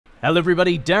Hello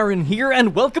everybody, Darren here,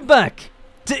 and welcome back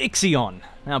to IXION.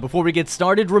 Now, before we get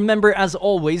started, remember, as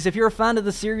always, if you're a fan of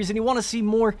the series and you want to see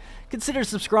more, consider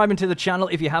subscribing to the channel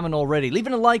if you haven't already.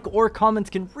 Leaving a like or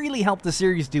comment can really help the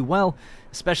series do well,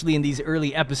 especially in these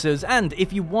early episodes, and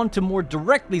if you want to more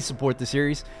directly support the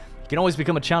series, you can always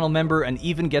become a channel member and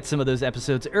even get some of those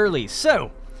episodes early.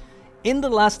 So, in the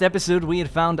last episode, we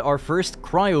had found our first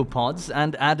cryopods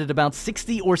and added about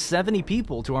 60 or 70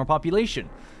 people to our population.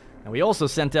 And we also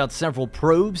sent out several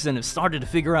probes and have started to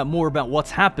figure out more about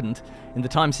what's happened in the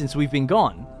time since we've been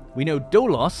gone. We know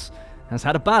Dolos has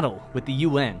had a battle with the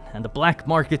UN and the Black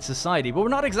Market Society, but we're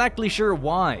not exactly sure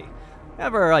why. We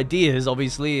have our ideas,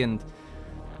 obviously, and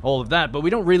all of that, but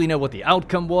we don't really know what the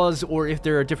outcome was, or if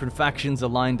there are different factions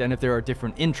aligned and if there are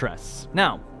different interests.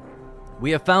 Now,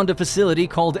 we have found a facility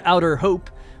called Outer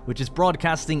Hope, which is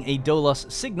broadcasting a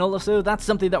Dolos signal, so that's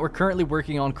something that we're currently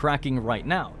working on cracking right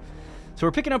now. So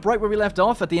we're picking up right where we left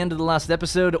off at the end of the last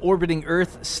episode, orbiting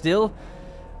Earth still,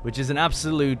 which is an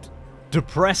absolute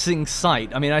depressing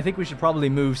sight. I mean, I think we should probably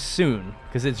move soon,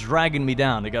 because it's dragging me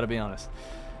down, I gotta be honest.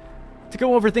 To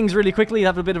go over things really quickly,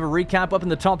 have a bit of a recap. Up in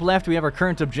the top left, we have our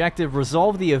current objective: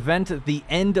 resolve the event at the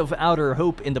end of Outer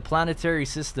Hope in the planetary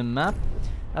system map.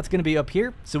 That's going to be up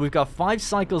here. So we've got 5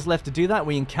 cycles left to do that.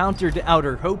 We encountered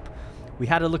Outer Hope. We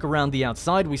had a look around the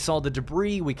outside. We saw the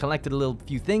debris. We collected a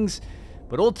few things.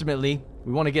 But ultimately,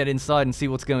 we want to get inside and see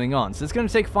what's going on. So it's going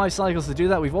to take 5 cycles to do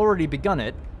that. We've already begun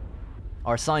it.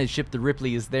 Our science ship, the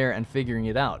Ripley, is there and figuring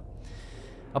it out.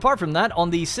 Apart from that, on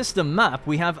the system map,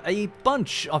 we have a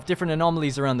bunch of different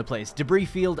anomalies around the place. Debris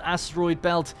field, asteroid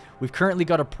belt. We've currently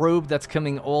got a probe that's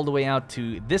coming all the way out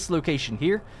to this location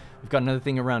here. We've got another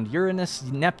thing around Uranus,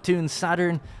 Neptune,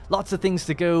 Saturn. Lots of things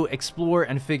to go explore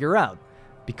and figure out.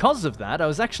 Because of that, I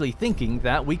was actually thinking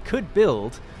that we could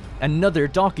build another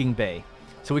docking bay.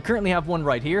 So we currently have one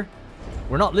right here.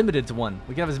 We're not limited to one.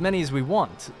 We can have as many as we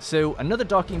want. So another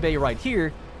docking bay right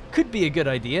here could be a good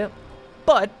idea.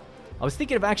 But I was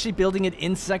thinking of actually building it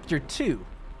in Sector 2.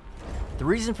 The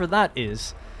reason for that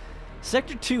is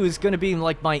Sector 2 is going to be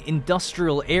like my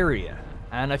industrial area.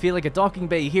 And I feel like a docking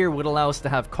bay here would allow us to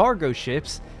have cargo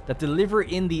ships that deliver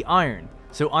in the iron.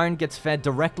 So iron gets fed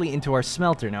directly into our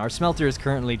smelter. Now, our smelter is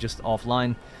currently just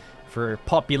offline for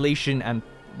population and,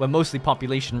 well, mostly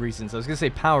population reasons. I was going to say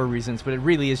power reasons, but it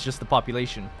really is just the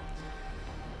population.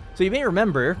 So you may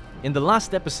remember, in the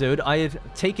last episode, I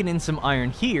had taken in some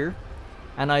iron here,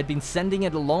 and I had been sending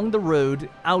it along the road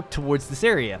out towards this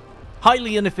area.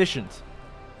 Highly inefficient,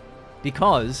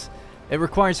 because it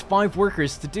requires 5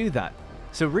 workers to do that.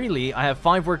 So really, I have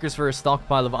 5 workers for a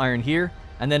stockpile of iron here,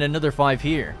 and then another 5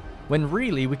 here. When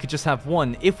really, we could just have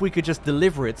 1 if we could just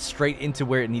deliver it straight into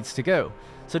where it needs to go.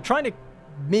 So trying to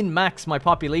min-max my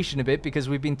population a bit because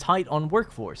we've been tight on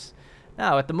workforce.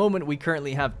 Now, at the moment, we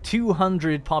currently have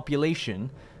 200 population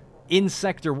in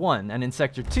Sector 1, and in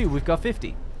Sector 2, we've got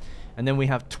 50. And then we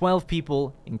have 12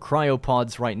 people in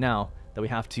cryopods right now that we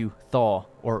have to thaw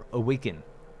or awaken.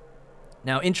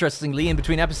 Now, interestingly, in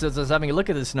between episodes, I was having a look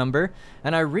at this number,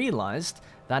 and I realized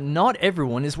that not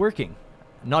everyone is working.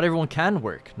 Not everyone can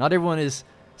work. Not everyone is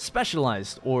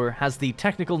specialized or has the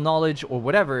technical knowledge or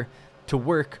whatever to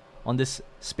work on this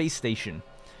space station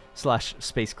slash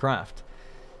spacecraft.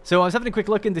 So I was having a quick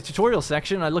look in the tutorial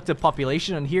section. I looked at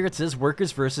population, and here it says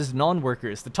workers versus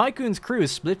non-workers. The Tycoon's crew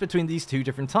is split between these 2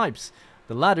 different types.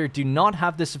 The latter do not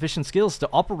have the sufficient skills to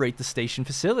operate the station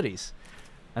facilities.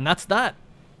 And that's that.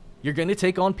 You're going to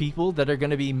take on people that are going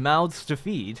to be mouths to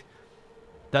feed,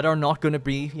 that are not going to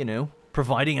be, you know,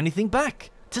 providing anything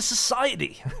back to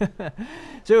society.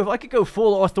 So if I could go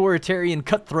full authoritarian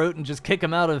cutthroat and just kick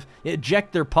them out of,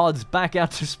 eject their pods back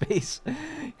out to space,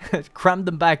 cram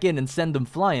them back in and send them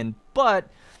flying, but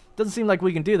doesn't seem like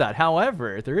we can do that.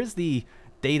 However, there is the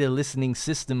data listening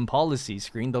system policy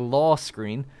screen, the law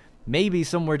screen. Maybe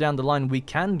somewhere down the line we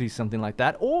can do something like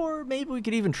that, or maybe we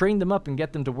could even train them up and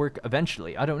get them to work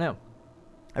eventually. I don't know.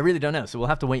 I really don't know, so we'll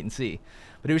have to wait and see.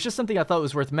 But it was just something I thought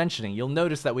was worth mentioning. You'll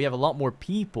notice that we have a lot more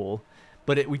people,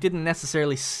 but we didn't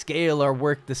necessarily scale our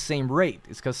work the same rate.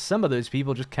 It's because some of those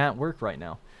people just can't work right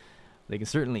now. They can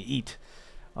certainly eat.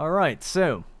 Alright,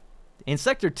 so in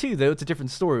Sector 2, though, it's a different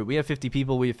story. We have 50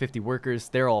 people, we have 50 workers,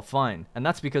 they're all fine. And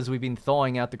that's because we've been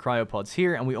thawing out the cryopods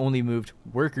here, and we only moved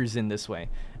workers in this way.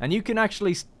 And you can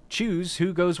actually choose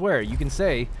who goes where. You can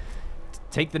say,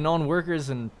 take the non-workers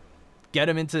and get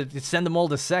them into, send them all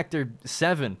to Sector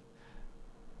 7.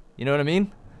 You know what I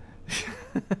mean?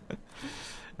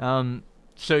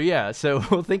 So yeah, so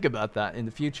we'll think about that in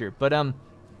the future. But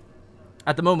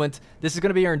at the moment, this is going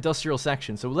to be our industrial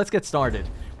section, so let's get started.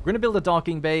 We're going to build a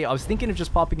docking bay. I was thinking of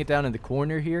just popping it down in the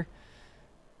corner here,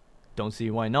 Don't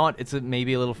see why not. It's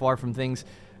maybe a little far from things.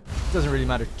 Doesn't really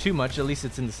matter too much. At least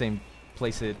it's in the same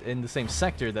place, in the same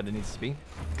sector that it needs to be.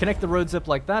 Connect the roads up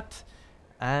like that,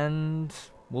 and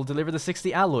we'll deliver the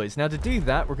 60 alloys. Now to do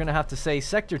that, we're going to have to say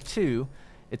Sector 2,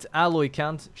 its alloy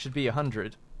count should be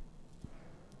 100.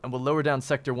 And we'll lower down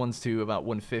Sector 1's to about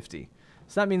 150.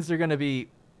 So that means they're going to be...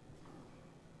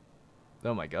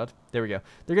 Oh my god. There we go.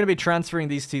 They're going to be transferring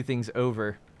these two things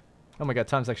over. Oh my god,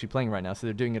 time's actually playing right now, so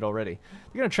they're doing it already.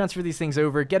 They're going to transfer these things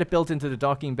over, get it built into the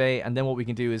docking bay, and then what we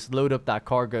can do is load up that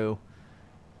cargo.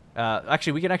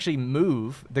 Actually, we can actually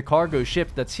move the cargo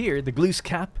ship that's here, the Gloose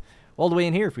Cap, all the way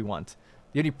in here if we want.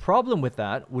 The only problem with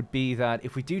that would be that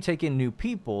if we do take in new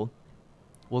people,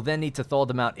 we'll then need to thaw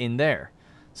them out in there.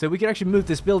 So we can actually move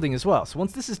this building as well. So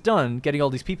once this is done, getting all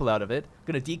these people out of it,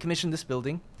 I'm going to decommission this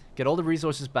building, get all the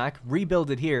resources back,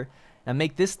 rebuild it here, and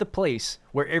make this the place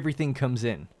where everything comes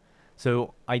in.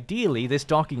 So ideally, this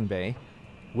docking bay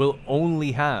will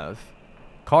only have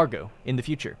cargo in the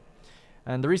future.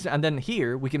 And the reason, and then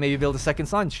here we can maybe build a second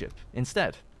science ship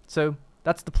instead. So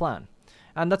that's the plan.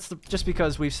 And that's just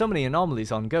because we have so many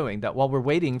anomalies ongoing that while we're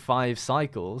waiting 5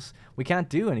 cycles, we can't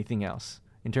do anything else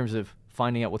in terms of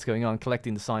finding out what's going on,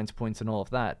 collecting the science points and all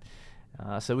of that.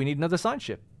 So we need another science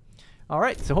ship. All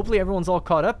right, so hopefully everyone's all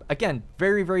caught up. Again,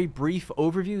 very, very brief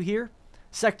overview here.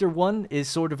 Sector 1 is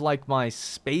sort of like my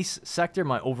space sector,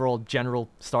 my overall general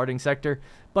starting sector.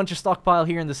 Bunch of stockpile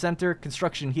here in the center,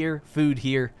 construction here, food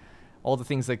here, all the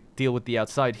things that deal with the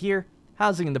outside here,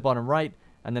 housing in the bottom right,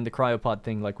 and then the cryopod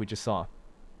thing like we just saw.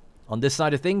 On this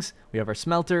side of things, we have our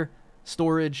smelter,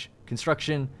 storage,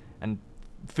 construction, and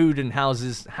food and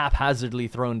houses haphazardly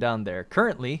thrown down there.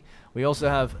 Currently, we also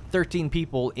have 13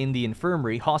 people in the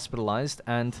infirmary hospitalized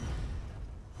and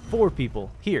 4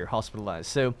 people here hospitalized.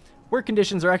 So work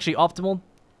conditions are actually optimal.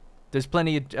 There's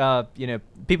plenty of, you know,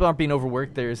 people aren't being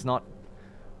overworked. There's not,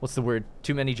 what's the word,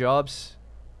 too many jobs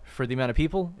for the amount of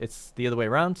people. It's the other way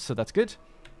around, so that's good.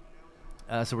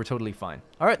 So we're totally fine.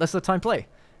 All right, let's let time play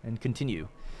and continue.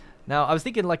 Now, I was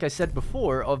thinking, like I said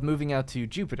before, of moving out to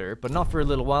Jupiter, but not for a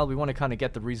little while. We want to kind of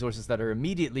get the resources that are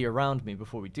immediately around me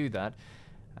before we do that.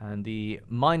 And the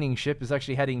mining ship is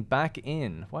actually heading back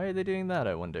in. Why are they doing that,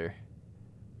 I wonder?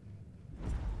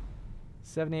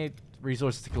 78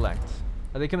 resources to collect.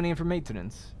 Are they coming in for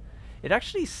maintenance? It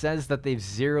actually says that they've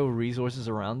 0 resources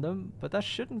around them, but that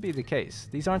shouldn't be the case.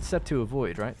 These aren't set to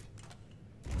avoid, right?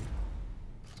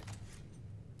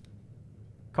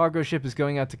 Cargo ship is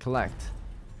going out to collect.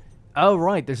 Oh,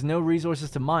 right. There's no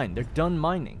resources to mine. They're done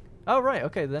mining. Oh, right.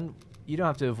 Okay, then you don't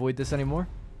have to avoid this anymore.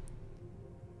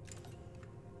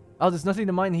 Oh, there's nothing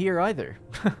to mine here either.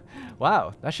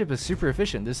 Wow, that ship is super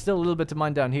efficient. There's still a little bit to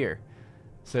mine down here.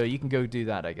 So you can go do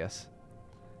that, I guess.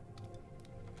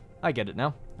 I get it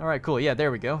now. Alright, cool. Yeah,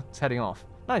 there we go. It's heading off.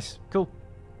 Nice. Cool.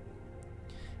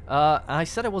 I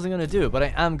said I wasn't going to do it, but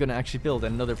I am going to actually build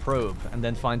another probe and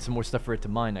then find some more stuff for it to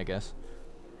mine, I guess.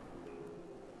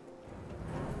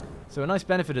 So a nice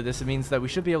benefit of this, it means that we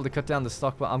should be able to cut down the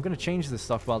stockpile. I'm going to change the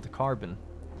stockpile to carbon.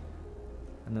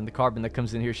 And then the carbon that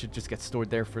comes in here should just get stored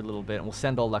there for a little bit. And we'll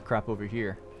send all that crap over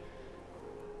here.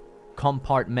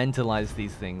 Compartmentalize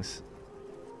these things.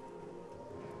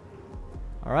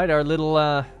 Alright, our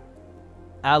little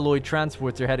alloy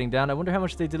transports are heading down. I wonder how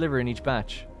much they deliver in each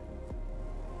batch.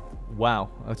 Wow,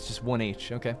 that's just 1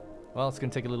 each. Okay. Well, it's going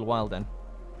to take a little while then.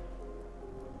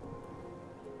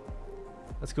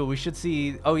 That's cool. We should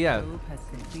see... Oh, yeah.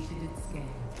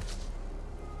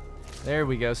 There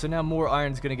we go. So now more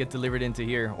iron's going to get delivered into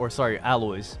here. Or, sorry,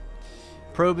 alloys.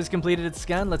 Probe has completed its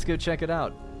scan. Let's go check it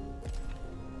out.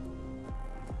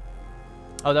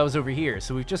 Oh, that was over here.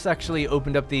 So we've just actually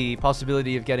opened up the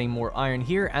possibility of getting more iron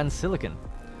here and silicon.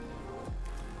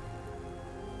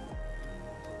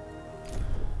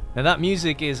 Now that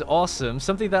music is awesome.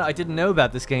 Something that I didn't know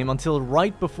about this game until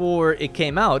right before it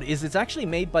came out is it's actually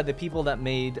made by the people that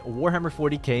made Warhammer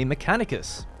 40k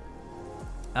Mechanicus.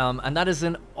 And that is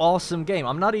an awesome game.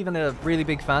 I'm not even a really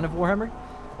big fan of Warhammer.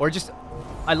 Or just,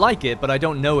 I like it, but I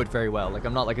don't know it very well. Like,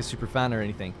 I'm not like a super fan or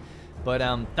anything. But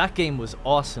that game was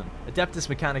awesome. Adeptus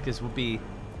Mechanicus would be,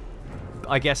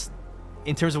 I guess,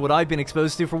 in terms of what I've been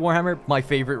exposed to for Warhammer, my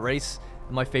favorite race,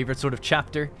 my favorite sort of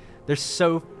chapter. They're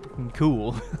so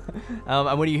cool.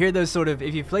 And when you hear those sort of,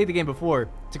 if you've played the game before,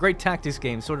 it's a great tactics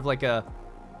game, sort of like a,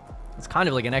 it's kind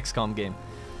of like an XCOM game.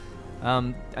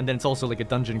 And then it's also like a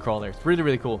dungeon crawler. It's really,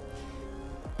 really cool.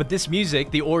 But this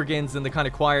music, the organs and the kind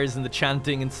of choirs and the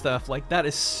chanting and stuff, like that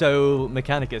is so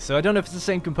Mechanicus. So I don't know if it's the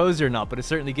same composer or not, but it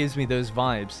certainly gives me those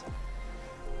vibes.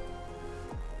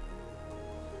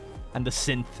 And the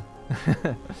synth.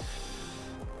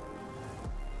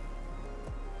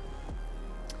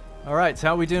 Alright, so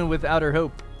how are we doing with Outer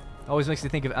Hope? Always makes me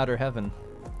think of Outer Heaven.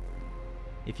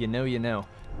 If you know, you know.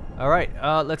 Alright,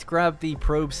 let's grab the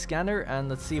probe scanner and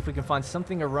let's see if we can find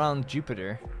something around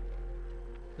Jupiter.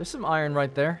 There's some iron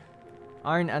right there.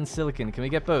 Iron and silicon. Can we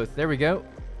get both? There we go.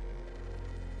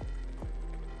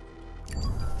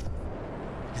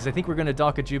 Because I think we're going to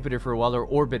dock at Jupiter for a while or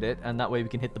orbit it, and that way we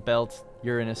can hit the belt,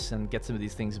 Uranus, and get some of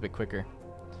these things a bit quicker.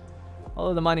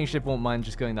 Although the mining ship won't mind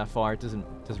just going that far. It doesn't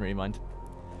really mind.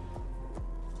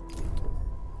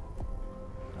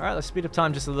 Alright, let's speed up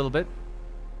time just a little bit.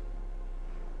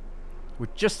 We're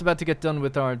just about to get done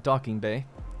with our docking bay.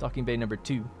 Docking bay number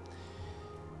 2.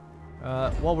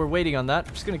 While we're waiting on that,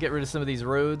 I'm just going to get rid of some of these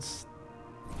roads.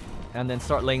 And then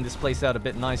start laying this place out a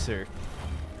bit nicer.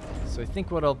 So I think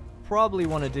what I'll probably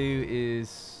want to do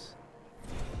is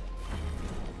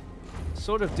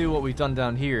sort of do what we've done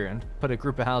down here and put a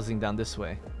group of housing down this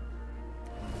way.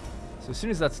 So as soon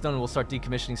as that's done, we'll start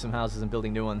decommissioning some houses and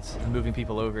building new ones and moving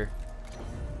people over.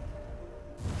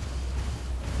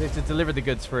 They have to deliver the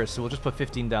goods first, so we'll just put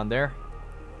 15 down there.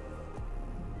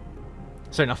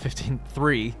 Sorry, not 15,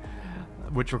 3,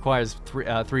 which requires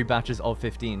three batches of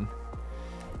 15.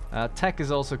 Tech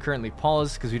is also currently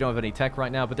paused because we don't have any tech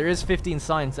right now, but there is 15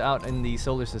 signs out in the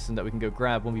solar system that we can go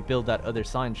grab when we build that other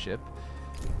sign ship.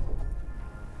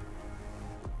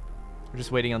 We're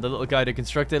just waiting on the little guy to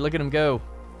construct it. Look at him go.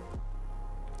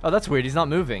 Oh, that's weird. He's not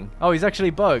moving. Oh, he's actually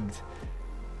bugged.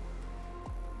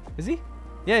 Is he?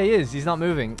 Yeah, he is. He's not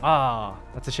moving. Ah,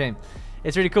 that's a shame.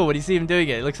 It's really cool when you see him doing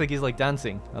it. It looks like he's like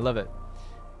dancing. I love it.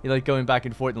 He's like going back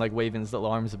and forth and like waving his little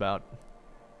arms about.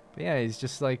 But yeah, he's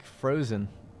just like frozen.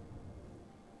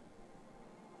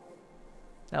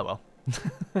 Oh well.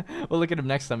 We'll look at him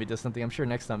next time he does something. I'm sure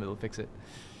next time it'll fix it.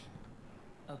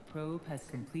 A probe has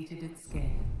completed its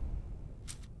scan.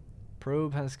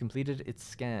 Probe has completed its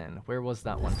scan. Where was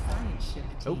that one? The science ship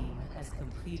team has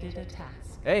completed a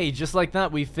task. Hey, just like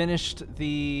that, we finished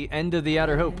the end of the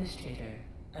Outer Hope. Administrator,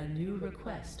 a new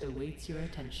request awaits your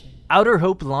attention. Outer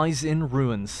Hope lies in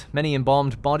ruins. Many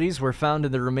embalmed bodies were found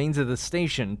in the remains of the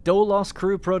station. Dolos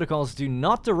crew protocols do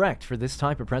not direct for this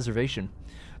type of preservation.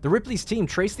 The Ripley's team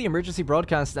traced the emergency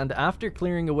broadcast and, after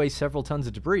clearing away several tons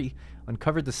of debris,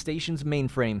 uncovered the station's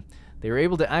mainframe. They were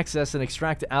able to access and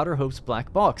extract Outer Hope's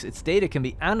black box. Its data can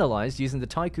be analyzed using the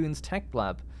Tycoon's Tech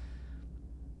Lab.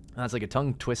 That's like a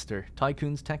tongue twister.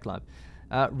 Tycoon's Tech Lab.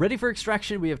 Ready for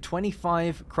extraction, we have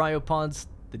 25 cryopods,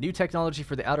 the new technology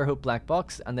for the Outer Hope black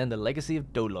box, and then the Legacy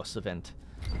of Dolos event.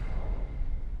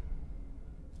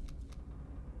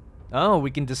 Oh,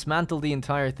 we can dismantle the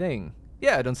entire thing.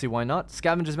 Yeah, I don't see why not.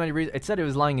 Scavenge as many reasons. It said it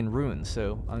was lying in ruins,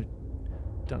 so I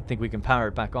don't think we can power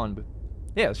it back on. But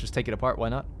yeah, let's just take it apart. Why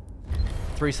not?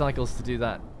 3 cycles to do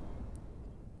that.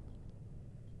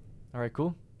 Alright,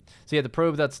 cool. So yeah, the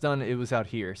probe that's done, it was out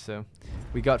here. So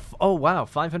we got, oh wow,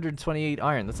 528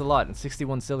 iron. That's a lot. And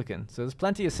 61 silicon. So there's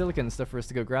plenty of silicon stuff for us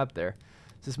to go grab there.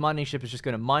 So this mining ship is just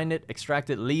going to mine it, extract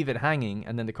it, leave it hanging,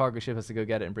 and then the cargo ship has to go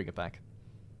get it and bring it back.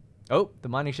 Oh, the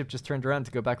mining ship just turned around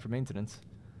to go back for maintenance.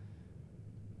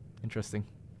 Interesting.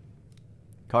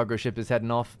 Cargo ship is heading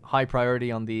off. High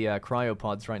priority on the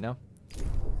cryopods right now.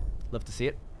 Love to see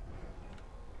it.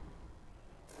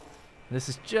 This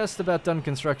is just about done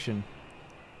construction.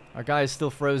 Our guy is still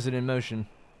frozen in motion,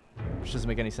 which doesn't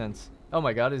make any sense. Oh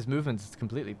my god, his movement's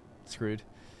completely screwed.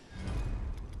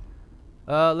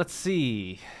 Let's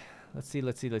see. Let's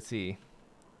see.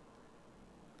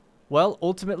 Well,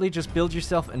 ultimately, just build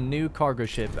yourself a new cargo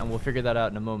ship, and we'll figure that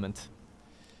out in a moment.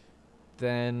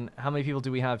 Then, how many people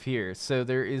do we have here? So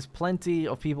there is plenty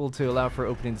of people to allow for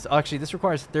openings. Actually, this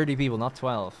requires 30 people, not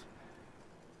 12.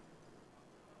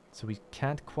 So we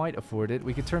can't quite afford it.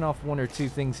 We could turn off 1 or 2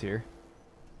 things here.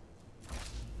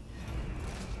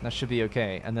 That should be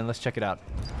okay. And then let's check it out.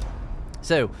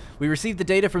 So, we received the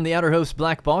data from the Outer Hope's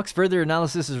black box. Further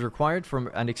analysis is required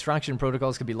and extraction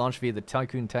protocols can be launched via the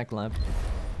Tycoon Tech Lab.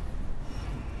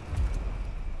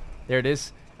 There it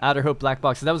is. Outer Hope black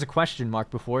box. So that was a question mark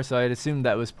before, so I'd assumed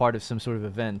that was part of some sort of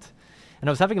event. And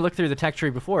I was having a look through the tech tree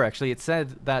before, actually. It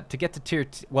said that to get to tier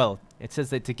 2, well, it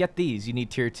says that to get these, you need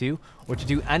tier 2, or to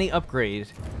do any upgrade,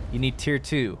 you need tier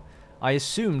 2. I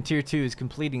assume tier 2 is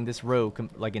completing this row,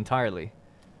 like, entirely.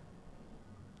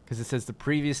 Because it says the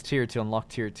previous tier to unlock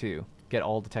tier 2. Get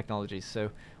all the technologies. So,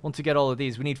 once we get all of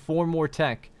these, we need 4 more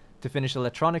tech to finish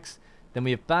electronics. Then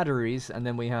we have batteries, and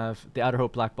then we have the Outer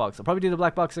Hope black box. I'll probably do the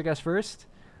black box, I guess, first.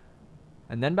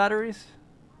 And then batteries?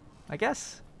 I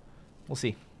guess? We'll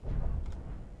see.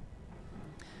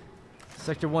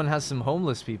 Sector 1 has some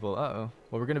homeless people. Uh-oh.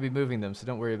 Well, we're going to be moving them, so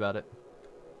don't worry about it.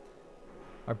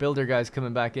 Our builder guy's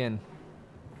coming back in.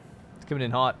 It's coming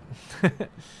in hot.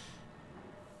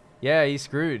 Yeah, he's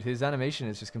screwed. His animation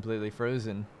is just completely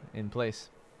frozen in place.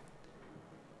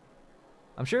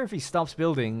 I'm sure if he stops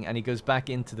building and he goes back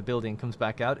into the building, comes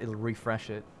back out, it'll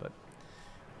refresh it. But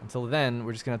until then,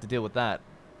 we're just going to have to deal with that.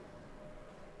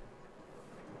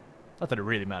 Not that it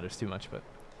really matters too much, but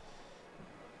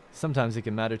sometimes it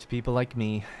can matter to people like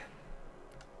me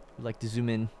who like to zoom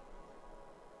in.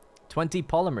 20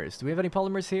 polymers. Do we have any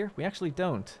polymers here? We actually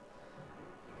don't.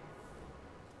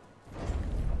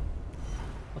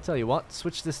 I'll tell you what,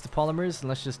 switch this to polymers and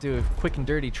let's just do a quick and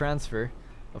dirty transfer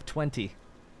of 20.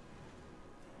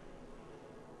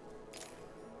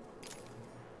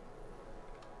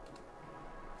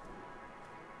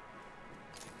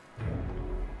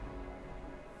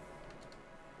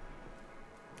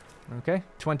 Okay,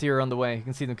 20 are on the way. You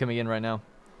can see them coming in right now.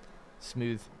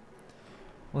 Smooth.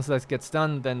 Once that gets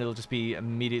done, then it'll just be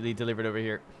immediately delivered over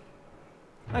here.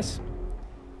 Nice.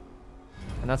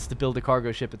 And that's to build the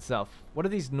cargo ship itself. What are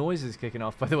these noises kicking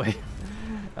off, by the way?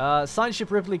 Science ship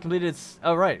Ripley completed its...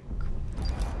 Oh, right.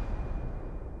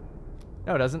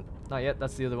 No, it doesn't. Not yet.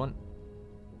 That's the other one.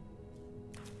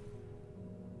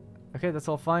 Okay, that's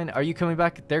all fine. Are you coming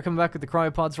back? They're coming back with the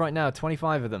cryopods right now.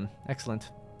 25 of them.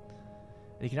 Excellent.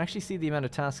 And you can actually see the amount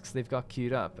of tasks they've got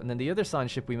queued up. And then the other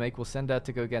science ship we make will send out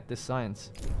to go get this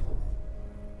science.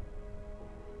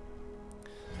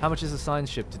 How much is a science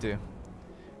ship to do?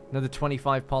 Another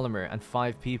 25 polymer and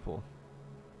 5 people.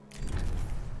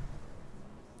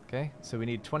 Okay, so we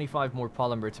need 25 more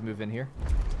polymer to move in here.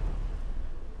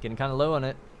 Getting kind of low on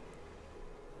it.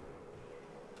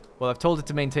 Well, I've told it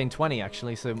to maintain 20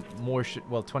 actually, so more should...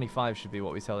 Well, 25 should be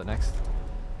what we tell it next.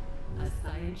 A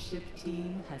science ship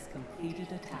team has completed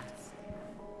a task.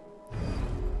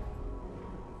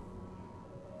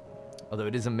 Although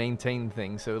it is a maintained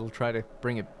thing, so it'll try to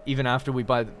bring it... Even after we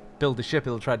build the ship,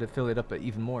 it'll try to fill it up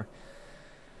even more.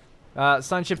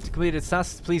 Science ship to complete its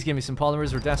tasks. Please give me some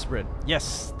polymers. We're desperate.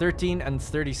 Yes, 13 and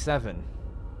 37.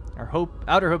 Our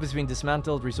outer hope is being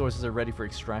dismantled. Resources are ready for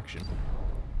extraction.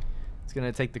 It's going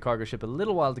to take the cargo ship a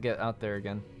little while to get out there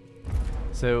again.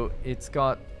 So it's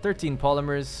got 13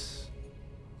 polymers.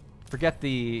 Forget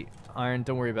the iron.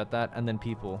 Don't worry about that. And then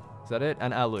people. Is that it?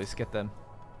 And alloys. Get them.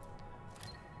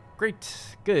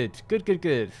 Great. Good. Good, good,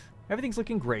 good. Everything's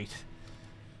looking great.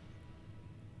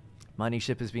 Mining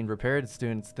ship has been repaired. It's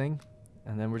doing its thing.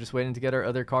 And then we're just waiting to get our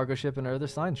other cargo ship and our other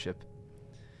science ship.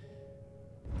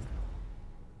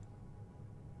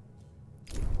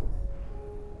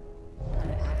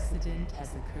 An accident has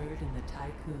occurred in the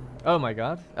Tycoon. Oh my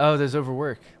god. Oh, there's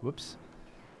overwork. Whoops.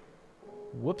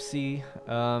 Whoopsie.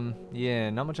 Yeah,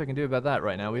 not much I can do about that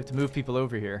right now. We have to move people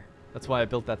over here. That's why I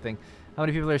built that thing. How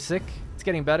many people are sick? It's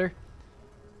getting better.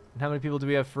 And how many people do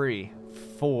we have free?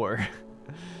 4.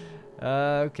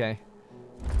 Okay.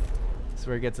 That's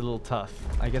where it gets a little tough.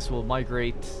 I guess we'll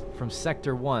migrate from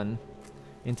Sector 1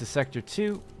 into Sector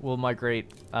 2. We'll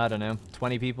migrate, I don't know,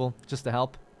 20 people just to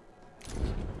help.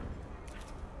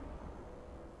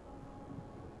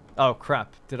 Oh,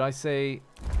 crap. Did I say...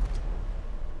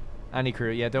 Any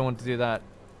crew? Yeah, don't want to do that.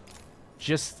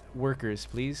 Just workers,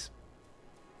 please.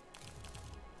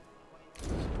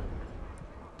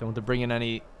 Don't want to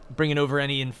bring over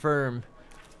any infirm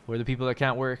or the people that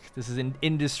can't work. This is in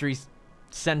industry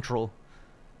central.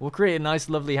 We'll create a nice,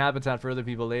 lovely habitat for other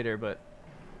people later, but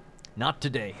not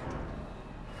today.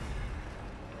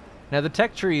 Now the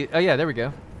tech tree. Oh yeah, there we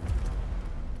go.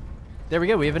 There we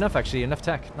go. We have enough actually. Enough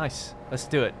tech. Nice. Let's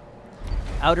do it.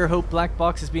 Outer Hope black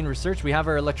box is being researched. We have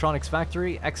our electronics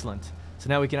factory. Excellent. So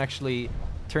now we can actually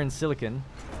turn silicon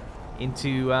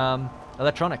into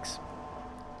electronics.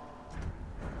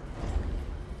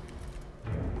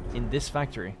 In this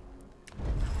factory.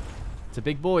 It's a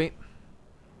big boy.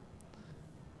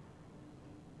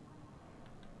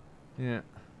 Yeah.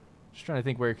 Just trying to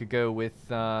think where it could go with...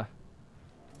 could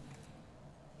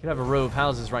have a row of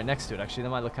houses right next to it, actually. That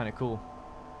might look kind of cool.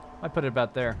 Might put it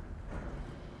about there.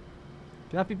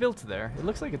 Can that be built there? It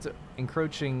looks like it's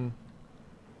encroaching...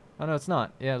 Oh, no, it's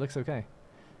not. Yeah, it looks okay.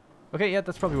 Okay, yeah,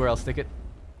 that's probably where I'll stick it.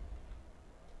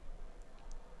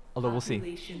 Although we'll see.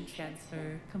 Population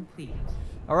transfer complete.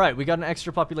 Alright, we got an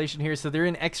extra population here, so they're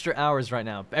in extra hours right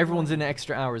now. Everyone's in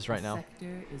extra hours right now. The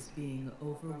sector is being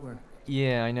overworked.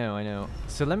 Yeah, I know, I know.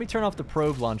 So let me turn off the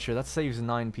probe launcher. That saves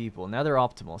 9 people. Now they're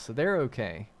optimal, so they're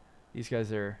okay. These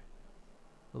guys are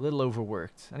a little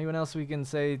overworked. Anyone else we can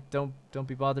say don't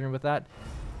be bothering with that?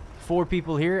 4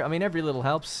 people here. I mean, every little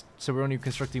helps, so we're only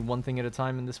constructing one thing at a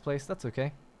time in this place. That's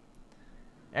okay.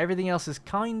 Everything else is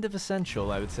kind of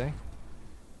essential, I would say.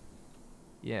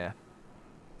 Yeah.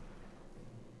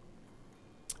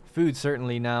 Food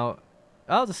certainly now.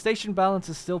 Oh, the station balance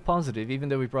is still positive, even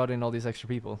though we brought in all these extra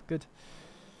people. Good.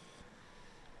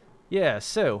 Yeah,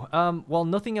 so, while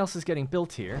nothing else is getting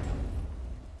built here,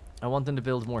 I want them to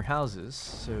build more houses,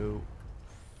 so...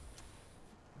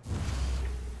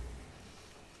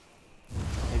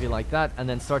 maybe like that, and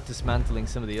then start dismantling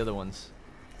some of the other ones.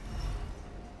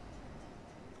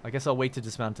 I guess I'll wait to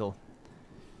dismantle.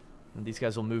 And these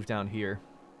guys will move down here.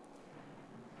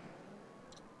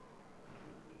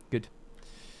 Good.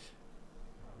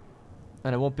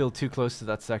 And I won't build too close to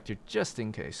that sector, just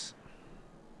in case.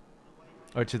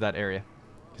 Or to that area.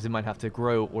 Because it might have to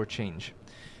grow or change.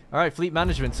 Alright, fleet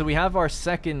management. So we have our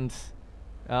second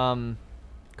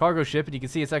cargo ship, and you can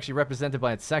see it's actually represented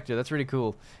by its sector. That's really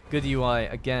cool. Good UI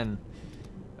again.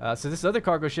 So this other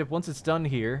cargo ship, once it's done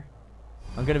here,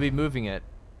 I'm going to be moving it.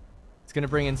 It's going to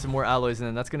bring in some more alloys, and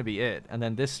then that's going to be it. And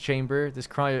then this chamber, this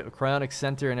cryonic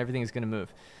center, and everything is going to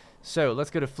move. So let's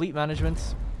go to fleet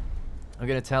management. I'm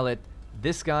going to tell it,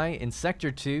 this guy in sector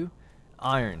 2,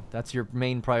 iron. That's your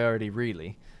main priority,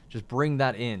 really. Just bring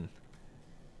that in.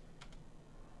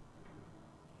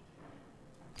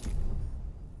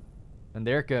 And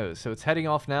there it goes. So it's heading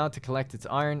off now to collect its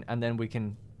iron, and then we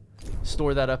can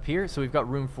store that up here. So we've got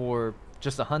room for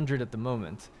just 100 at the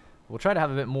moment. We'll try to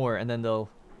have a bit more, and then they'll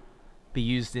be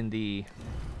used in the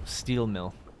steel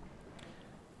mill.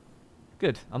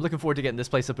 Good. I'm looking forward to getting this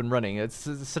place up and running. It's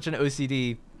such an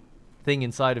OCD thing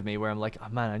inside of me where I'm like, oh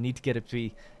man, I need to get it to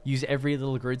use every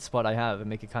little grid spot I have and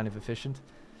make it kind of efficient.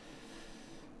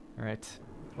 Alright.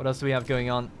 What else do we have going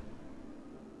on?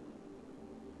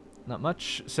 Not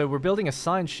much. So we're building a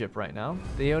science ship right now.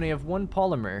 They only have one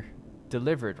polymer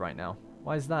delivered right now.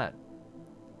 Why is that?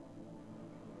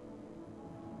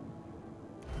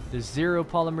 There's 0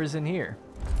 polymers in here.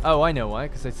 Oh, I know why,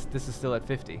 because this is still at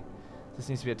 50. This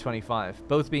needs to be at 25.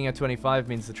 Both being at 25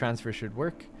 means the transfer should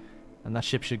work, and that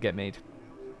ship should get made.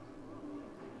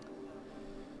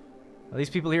 Well, these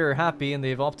people here are happy, and they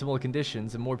have optimal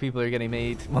conditions, and more people are getting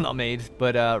made. Well, not made,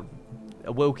 but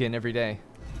awoken every day.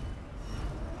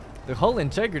 The hull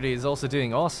integrity is also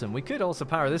doing awesome. We could also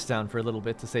power this down for a little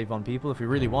bit to save on people if we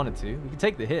really wanted to. We could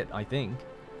take the hit, I think.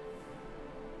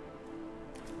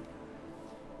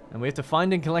 And we have to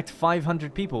find and collect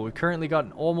 500 people. We've currently got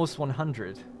almost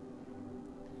 100.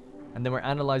 And then we're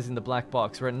analyzing the black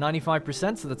box. We're at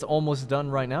 95%, so that's almost done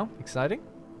right now. Exciting.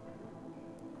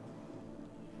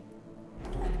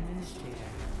 Administrator,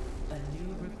 a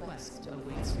new request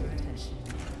awaits your attention.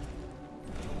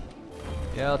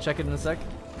 Yeah, I'll check it in a sec.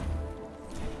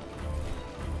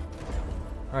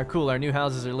 Alright, cool. Our new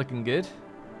houses are looking good.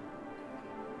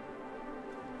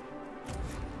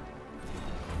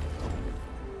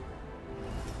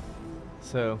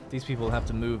 So, these people have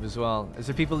to move as well. Is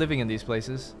there people living in these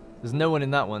places? There's no one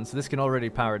in that one, so this can already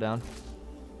power down.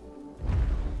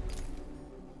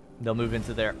 They'll move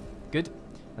into there. Good.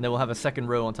 And then we'll have a second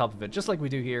row on top of it, just like we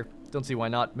do here. Don't see why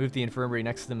not. Move the infirmary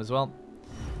next to them as well.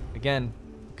 Again,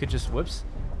 could just, whoops.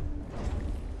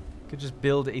 Could just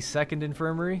build a second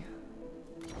infirmary.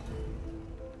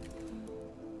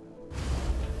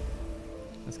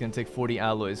 That's going to take 40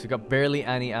 alloys. We've got barely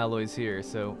any alloys here,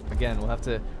 so again, we'll have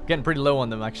to... We're getting pretty low on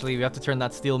them, actually. We have to turn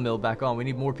that steel mill back on. We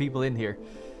need more people in here.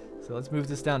 So let's move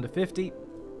this down to 50.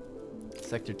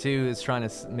 Sector 2 is trying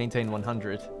to maintain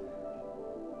 100.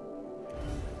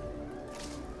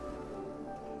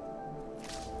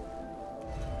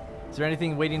 Is there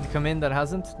anything waiting to come in that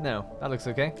hasn't? No, that looks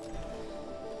okay.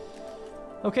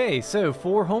 Okay, so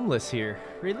 4 homeless here.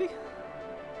 Really?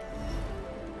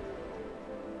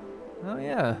 Oh,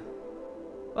 yeah.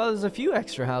 Well, there's a few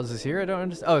extra houses here. I don't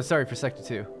understand. Oh, sorry, for Sector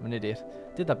 2. I'm an idiot.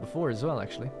 Did that before as well,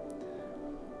 actually.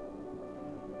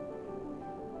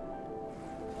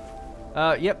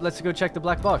 Yep, let's go check the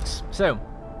black box. So,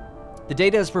 the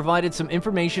data has provided some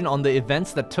information on the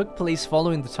events that took place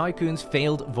following the Tycoon's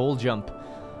failed vol jump.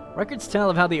 Records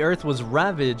tell of how the Earth was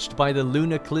ravaged by the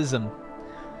lunaclism.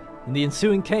 In the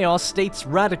ensuing chaos, states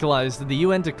radicalized and the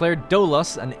UN declared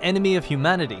Dolos an enemy of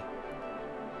humanity.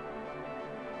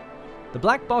 The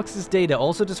black box's data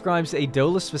also describes a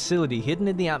Dolos facility hidden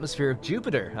in the atmosphere of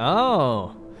Jupiter.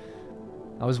 Oh.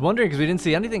 I was wondering because we didn't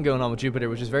see anything going on with Jupiter,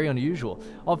 which is very unusual.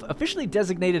 Of officially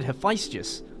designated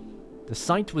Hephaestus, the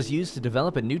site was used to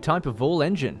develop a new type of vol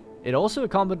engine. It also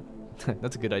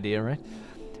That's a good idea, right?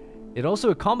 It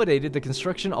also accommodated the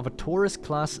construction of a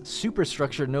Taurus-class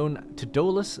superstructure known to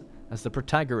Dolos as the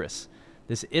Protagoras.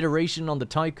 This iteration on the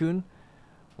Tycoon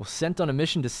was sent on a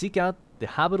mission to seek out the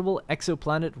habitable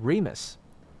exoplanet Remus,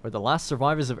 where the last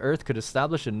survivors of Earth could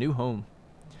establish a new home.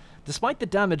 Despite the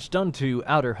damage done to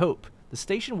Outer Hope, the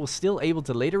station was still able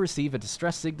to later receive a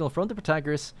distress signal from the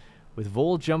Protagoras with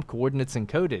vol jump coordinates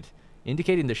encoded,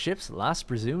 indicating the ship's last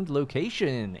presumed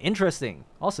location. Interesting.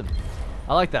 Awesome.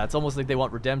 I like that. It's almost like they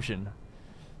want redemption.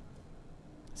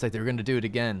 It's like they're going to do it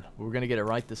again. We're going to get it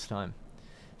right this time.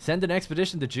 Send an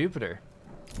expedition to Jupiter.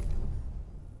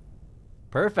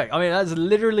 Perfect. I mean, that's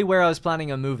literally where I was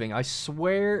planning on moving. I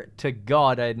swear to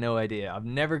God, I had no idea. I've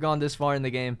never gone this far in the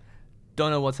game.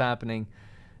 Don't know what's happening.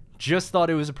 Just thought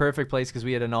it was a perfect place because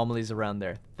we had anomalies around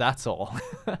there. That's all.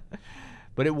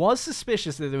 But it was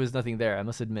suspicious that there was nothing there, I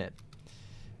must admit.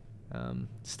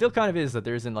 Still kind of is that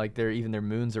there isn't, like, even their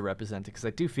moons are represented, because I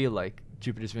do feel like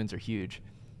Jupiter's moons are huge.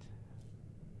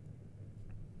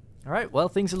 Alright, well,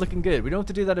 things are looking good. We don't have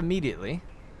to do that immediately.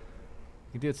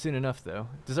 We can do it soon enough, though.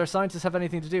 Does our scientists have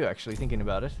anything to do, actually, thinking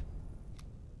about it?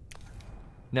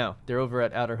 No, they're over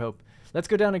at Outer Hope. Let's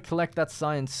go down and collect that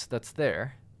science that's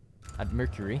there at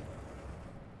Mercury.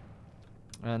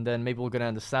 And then maybe we'll go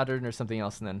down to Saturn or something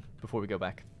else and then before we go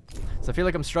back. So I feel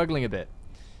like I'm struggling a bit.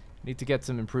 Need to get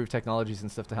some improved technologies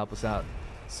and stuff to help us out.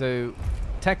 So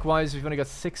tech-wise, we've only got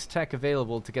 6 tech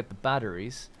available to get the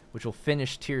batteries, which will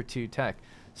finish tier 2 tech.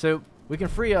 So we can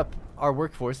free up our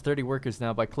workforce, 30 workers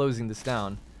now, by closing this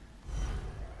down.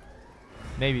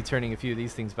 Maybe turning a few of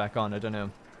these things back on, I don't know.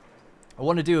 I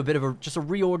want to do a bit of just a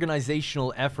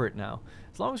reorganizational effort now.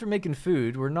 As long as we're making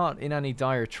food, we're not in any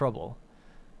dire trouble.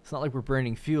 It's not like we're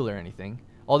burning fuel or anything.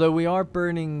 Although we are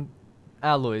burning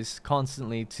alloys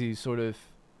constantly to sort of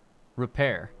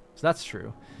repair. So that's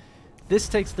true. This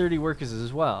takes 30 workers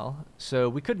as well. So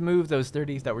we could move those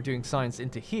 30 that were doing science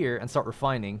into here and start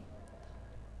refining.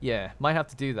 Yeah, might have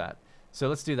to do that. So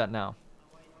let's do that now.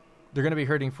 They're going to be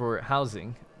hurting for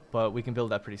housing, but we can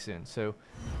build that pretty soon. So,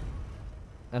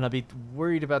 and I'll be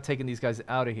worried about taking these guys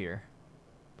out of here.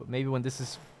 But maybe when this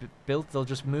is built, they'll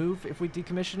just move if we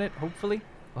decommission it, hopefully.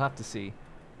 We'll have to see.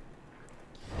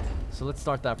 So let's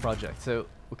start that project. So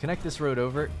we'll connect this road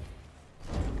over.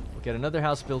 We'll get another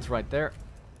house built right there.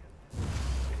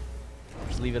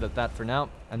 Just leave it at that for now.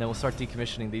 And then we'll start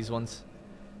decommissioning these ones.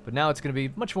 But now it's going to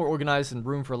be much more organized and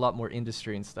room for a lot more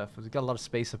industry and stuff. We've got a lot of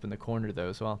space up in the corner though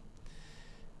as well.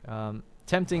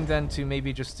 Tempting then to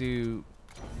maybe just do,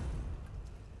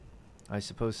 I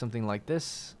suppose, something like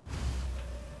this.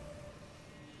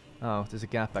 Oh, there's a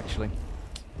gap actually.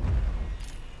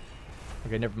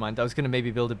 Okay, never mind. I was going to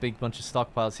maybe build a big bunch of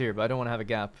stockpiles here, but I don't want to have a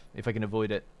gap if I can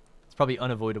avoid it. It's probably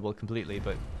unavoidable completely,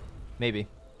 but maybe.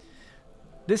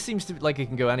 This seems to like it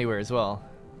can go anywhere as well.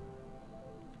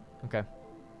 Okay.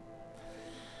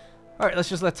 Alright, let's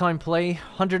just let time play.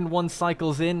 101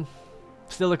 cycles in.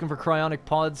 Still looking for cryonic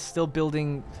pods. Still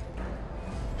building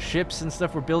ships and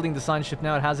stuff. We're building the science ship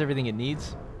now. It has everything it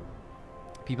needs.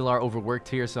 People are overworked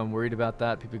here, so I'm worried about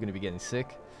that. People are going to be getting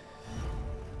sick.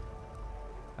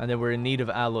 And then we're in need of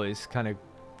alloys kind of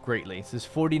greatly. So there's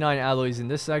 49 alloys in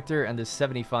this sector, and there's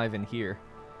 75 in here.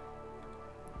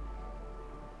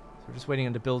 So we're just waiting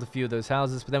on to build a few of those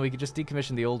houses, but then we could just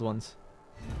decommission the old ones.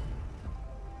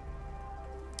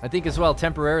 I think as well,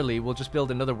 temporarily, we'll just build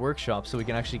another workshop so we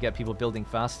can actually get people building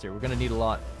faster. We're going to need a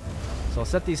lot. So I'll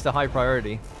set these to high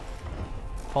priority.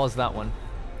 Pause that one.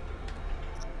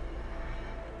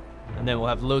 And then we'll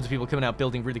have loads of people coming out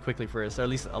building really quickly for us, or at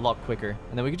least a lot quicker.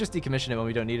 And then we can just decommission it when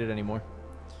we don't need it anymore.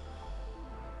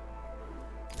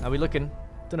 How we looking?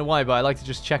 Don't know why, but I like to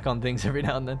just check on things every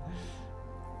now and then.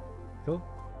 Cool.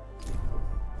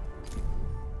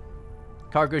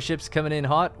 Cargo ships coming in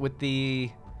hot with the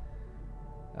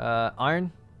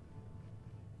iron.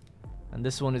 And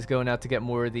this one is going out to get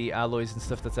more of the alloys and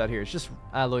stuff that's out here. It's just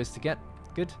alloys to get.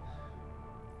 Good.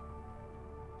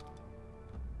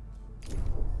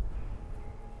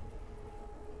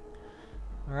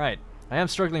 Alright, I am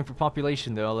struggling for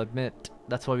population though, I'll admit.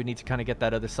 That's why we need to kind of get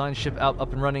that other science ship out,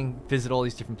 up and running, visit all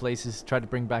these different places, try to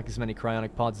bring back as many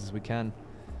cryonic pods as we can.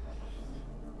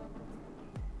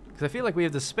 Because I feel like we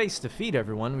have the space to feed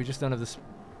everyone, we just don't have this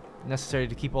necessary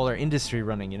to keep all our industry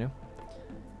running, you know?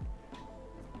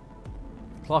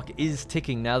 Clock is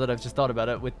ticking now that I've just thought about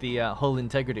it with the hull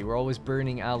integrity. We're always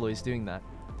burning alloys doing that.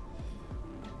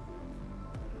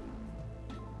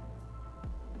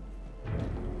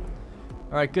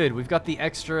 Alright, good. We've got the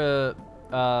extra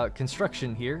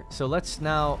construction here. So let's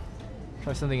now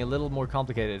try something a little more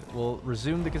complicated. We'll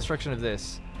resume the construction of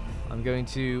this. I'm going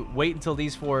to wait until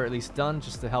these 4 are at least done,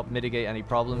 just to help mitigate any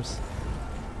problems.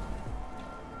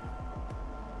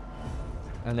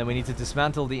 And then we need to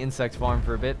dismantle the insect farm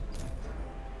for a bit.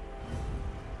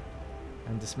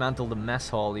 And dismantle the mess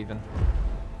hall even.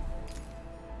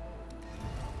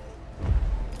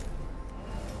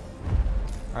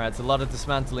 Alright, it's a lot of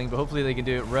dismantling, but hopefully they can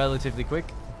do it relatively quick.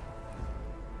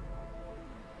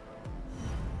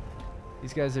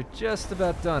 These guys are just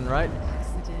about done, right?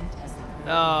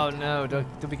 Oh no,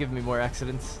 don't be giving me more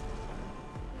accidents.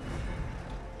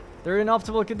 They're in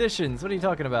optimal conditions. What are you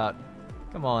talking about?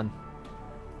 Come on.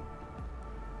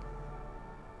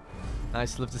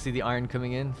 Nice. Love to see the iron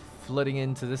coming in, flooding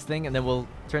into this thing, and then we'll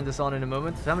turn this on in a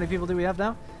moment. How many people do we have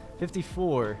now?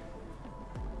 54.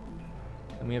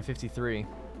 And we have 53.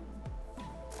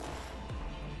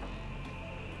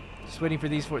 Just waiting for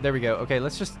these four. There we go. Okay,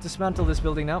 let's just dismantle this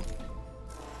building now.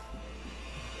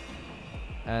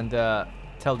 And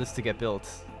tell this to get built.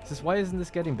 Why isn't this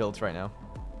getting built right now?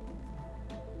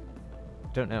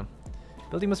 Don't know.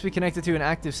 Building must be connected to an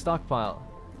active stockpile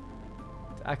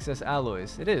to access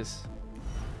alloys. It is.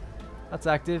 That's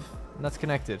active, and that's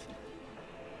connected.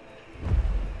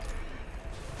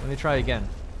 Let me try again.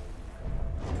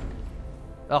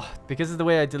 Oh, because of the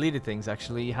way I deleted things,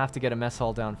 actually, you have to get a mess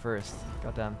hall down first.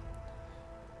 Goddamn.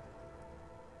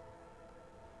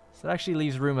 So that actually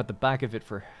leaves room at the back of it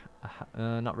for...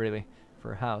 not really.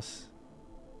 For a house.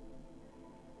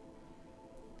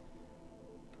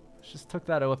 Let's just tuck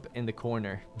that up in the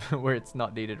corner where it's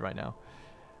not needed right now.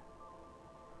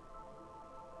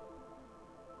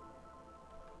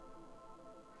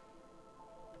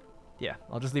 Yeah,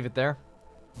 I'll just leave it there.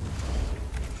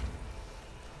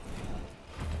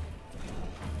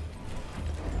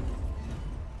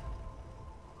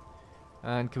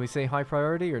 And can we say high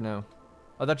priority or no?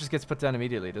 Oh, that just gets put down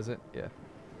immediately, does it? Yeah.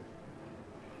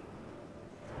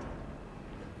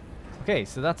 Okay,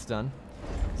 so that's done.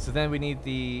 So then we need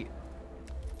the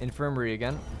infirmary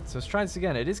again. So let's try this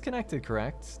again. It is connected,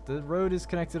 correct? The road is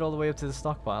connected all the way up to the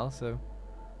stockpile, so...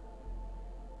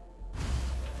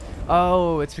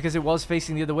 Oh, it's because it was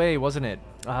facing the other way, wasn't it?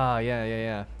 Ah,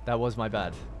 yeah. That was my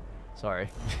bad. Sorry.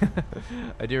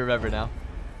 I do remember now.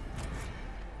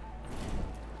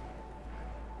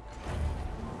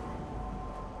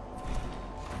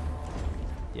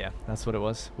 Yeah, that's what it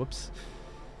was. Whoops.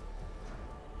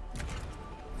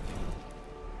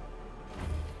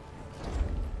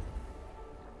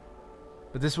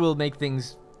 But this will make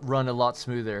things run a lot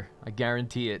smoother. I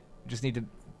guarantee it. Just need to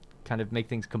kind of make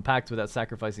things compact without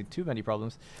sacrificing too many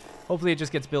problems. Hopefully it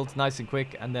just gets built nice and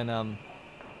quick, and then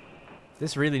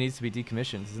this really needs to be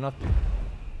decommissioned. It's not...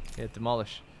 Yeah,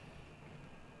 demolish.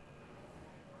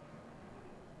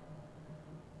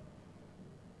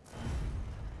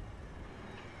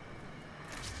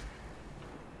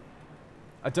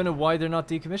 I don't know why they're not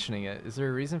decommissioning it. Is there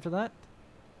a reason for that?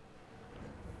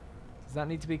 Does that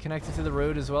need to be connected to the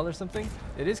road as well or something?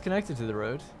 It is connected to the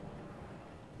road.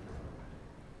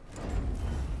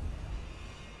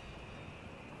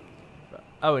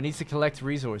 Oh, it needs to collect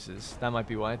resources. That might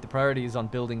be why. The priority is on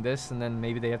building this, and then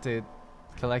maybe they have to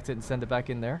collect it and send it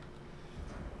back in there.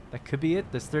 That could be it.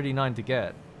 There's 39 to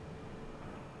get.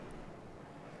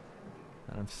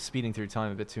 And I'm speeding through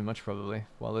time a bit too much, probably,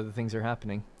 while other things are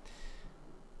happening.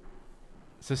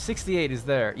 So 68 is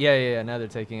there. Yeah, now they're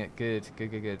taking it. Good.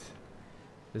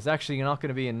 There's actually not going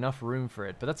to be enough room for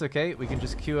it, but that's okay. We can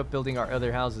just queue up building our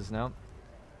other houses now.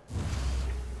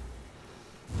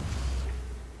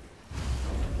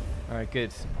 Alright,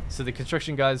 good. So the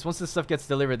construction guys, once this stuff gets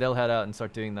delivered, they'll head out and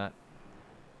start doing that.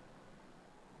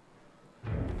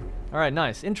 Alright,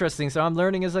 nice. Interesting. So I'm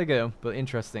learning as I go, but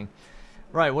interesting.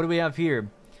 Right, what do we have here?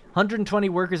 120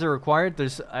 workers are required.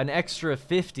 There's an extra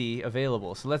 50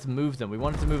 available, so let's move them. We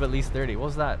wanted to move at least 30. What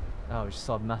was that? Oh, we just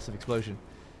saw a massive explosion.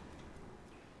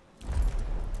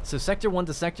 So Sector 1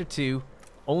 to Sector 2,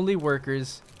 only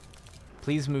workers.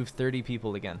 Please move 30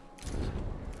 people again.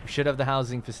 We should have the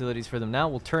housing facilities for them now.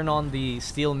 We'll turn on the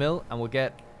steel mill and we'll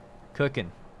get cooking.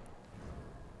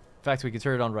 In fact, we can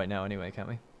turn it on right now anyway, can't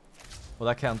we? Well,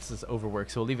 that counts as overwork,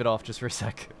 so we'll leave it off just for a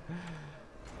sec.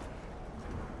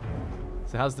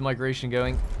 So how's the migration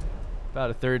going? About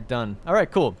a third done.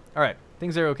 Alright, cool. Alright,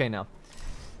 things are okay now.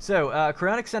 So,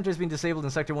 Cryonic Center has been disabled in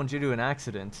Sector 1 due to an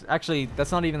accident. Actually,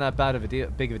 that's not even that bad of a deal,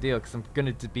 big of a deal, because I'm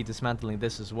going to be dismantling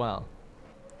this as well.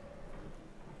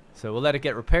 So we'll let it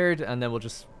get repaired, and then we'll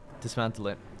just dismantle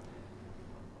it.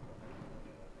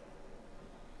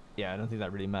 Yeah, I don't think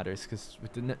that really matters, because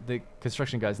the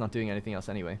construction guy's not doing anything else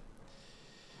anyway.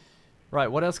 Right,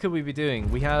 what else could we be doing?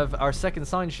 We have our second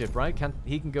sign ship, right?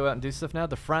 He can go out and do stuff now.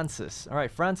 The Francis. Alright,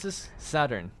 Francis,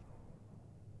 Saturn.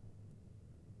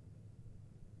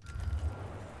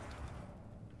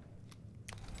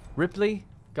 Ripley,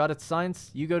 got its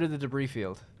science. You go to the debris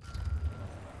field.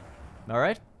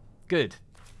 Alright, good.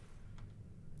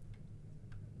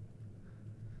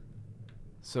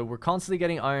 So we're constantly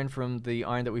getting iron from the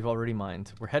iron that we've already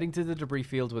mined. We're heading to the debris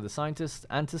field with a scientist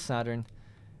and to Saturn.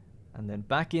 And then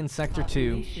back in Sector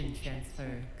 2.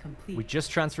 We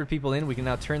just transferred people in. We can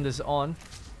now turn this on.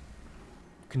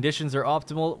 Conditions are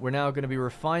optimal. We're now going to be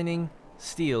refining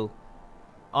steel,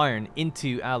 iron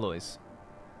into alloys.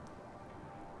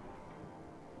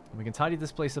 And we can tidy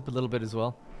this place up a little bit as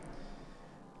well.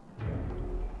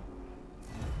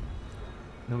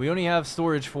 Now we only have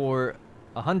storage for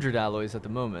 100 alloys at the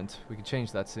moment. We can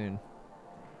change that soon.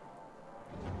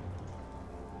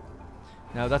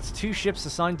 Now that's 2 ships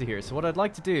assigned to here. So what I'd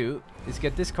like to do is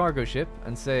get this cargo ship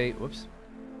and say, whoops,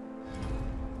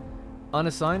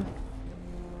 unassign,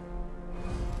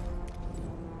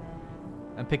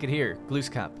 and pick it here,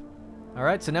 Glooscap.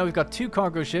 Alright, so now we've got 2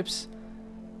 cargo ships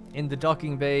in the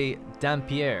docking bay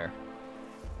Dampierre.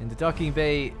 In the docking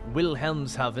bay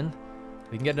Wilhelmshaven,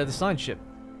 we can get another signed ship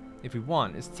if we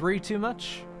want. Is 3 too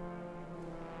much?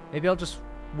 Maybe I'll just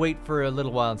wait for a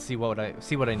little while and see what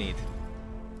I need.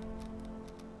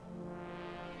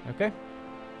 Okay.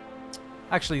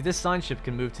 Actually, this signed ship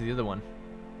can move to the other one.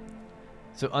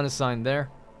 So unassigned there.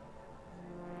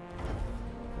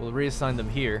 We'll reassign them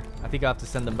here. I think I have to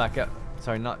send them back out.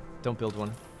 Sorry, don't build one.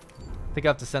 I think I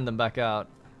have to send them back out.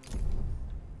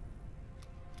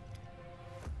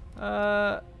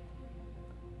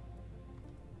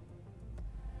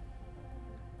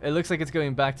 It looks like it's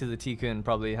going back to the Tikkun.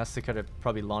 Probably has to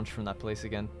probably launch from that place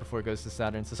again before it goes to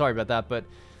Saturn. So sorry about that, but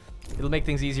it'll make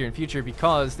things easier in future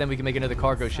because then we can make another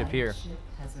cargo ship here.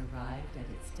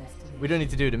 We don't need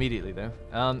to do it immediately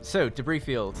though. So debris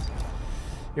field.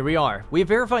 Here we are. We have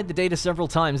verified the data several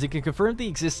times and can confirm the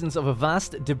existence of a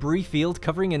vast debris field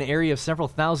covering an area of several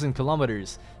thousand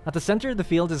kilometers. At the center of the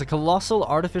field is a colossal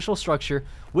artificial structure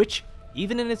which,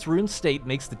 even in its ruined state,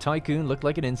 makes the Tycoon look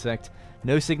like an insect.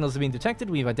 No signals have been detected.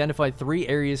 We've identified 3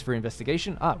 areas for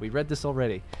investigation. We read this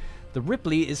already. The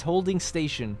Ripley is holding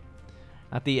station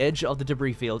at the edge of the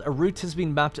debris field. A route has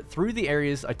been mapped through the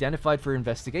areas identified for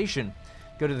investigation.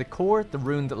 Go to the core, the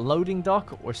ruined loading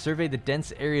dock, or survey the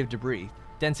dense area of debris.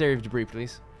 Dense area of debris,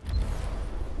 please.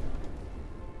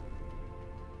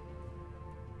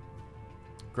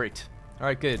 Great.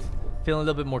 Alright, good. Feeling a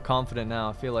little bit more confident now.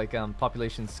 I feel like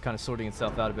population's kind of sorting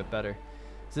itself out a bit better.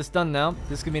 Is this done now?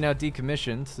 This can be now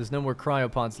decommissioned. There's no more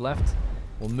cryopods left.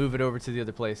 We'll move it over to the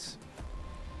other place.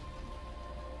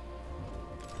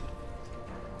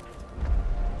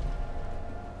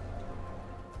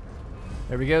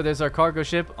 There we go. There's our cargo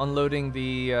ship unloading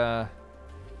the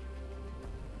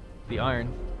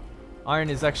iron. Iron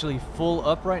is actually full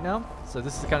up right now, so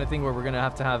this is the kind of thing where we're going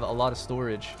to have a lot of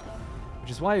storage,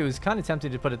 which is why I was kind of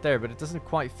tempted to put it there, but it doesn't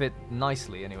quite fit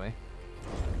nicely anyway.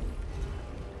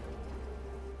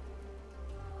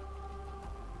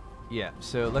 Yeah,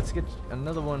 so let's get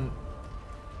another one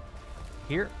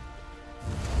here.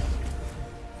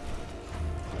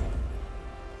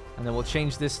 And then we'll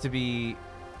change this to be...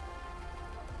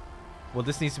 Well,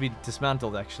 this needs to be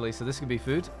dismantled actually, so this can be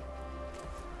food.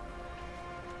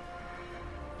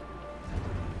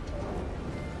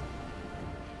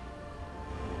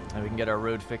 And we can get our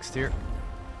road fixed here.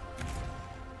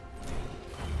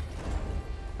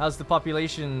 How's the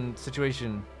population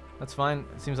situation? That's fine.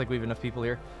 It seems like we have enough people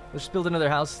here. Let's just build another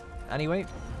house anyway.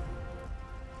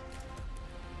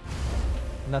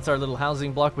 And that's our little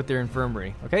housing block with their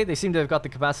infirmary. Okay, they seem to have got the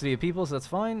capacity of people, so that's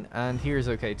fine. And here's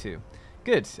okay too.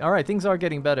 Good. Alright, things are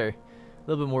getting better. A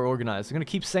little bit more organized. I'm going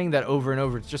to keep saying that over and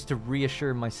over just to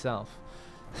reassure myself.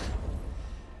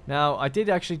 Now, I did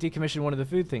actually decommission one of the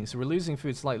food things, so we're losing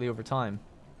food slightly over time.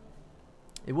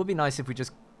 It would be nice if we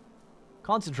just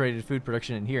concentrated food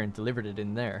production in here and delivered it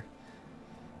in there.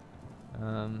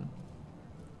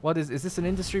 What is this an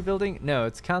industry building? No,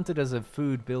 it's counted as a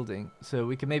food building, so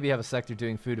we can maybe have a sector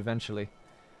doing food eventually.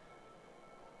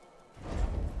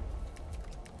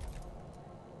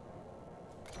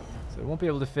 So I won't be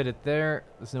able to fit it there.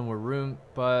 There's no more room,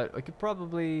 but I could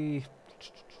probably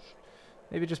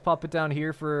maybe just pop it down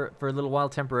here for a little while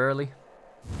temporarily.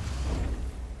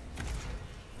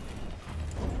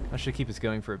 That should keep us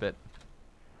going for a bit.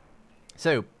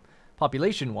 So,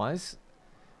 population-wise,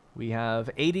 we have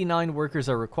 89 workers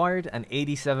are required and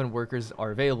 87 workers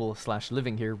are available /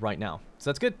 living here right now. So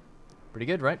that's good. Pretty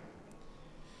good, right?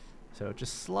 So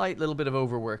just slight little bit of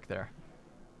overwork there.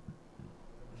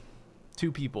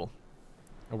 2 people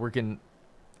are working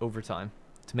overtime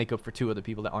to make up for 2 other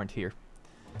people that aren't here.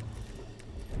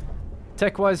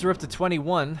 Tech-wise, we're up to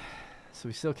 21, so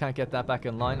we still can't get that back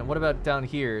in line. And what about down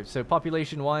here? So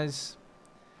population-wise,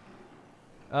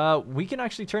 we can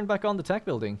actually turn back on the tech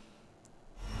building.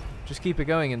 Just keep it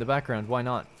going in the background, why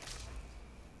not?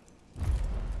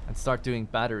 And start doing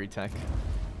battery tech.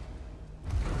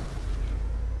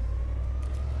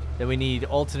 Then we need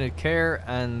alternate care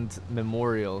and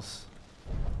memorials.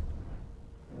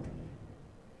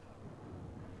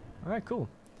 Alright, cool.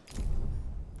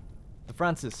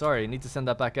 Francis, sorry, I need to send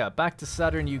that back out. Back to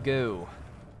Saturn you go.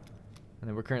 And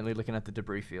then we're currently looking at the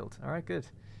debris field. Alright, good.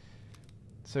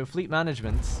 So fleet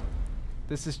management.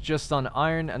 This is just on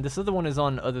iron, and this other one is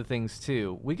on other things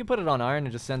too. We could put it on iron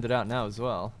and just send it out now as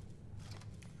well.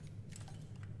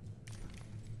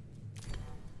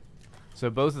 So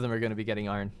both of them are going to be getting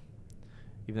iron,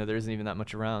 even though there isn't even that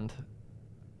much around.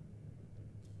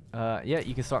 Yeah,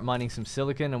 you can start mining some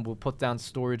silicon, and we'll put down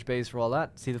storage bays for all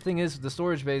that. See, the thing is, the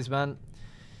storage bays, man,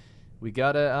 we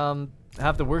gotta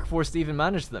have the workforce to even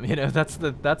manage them. You know, that's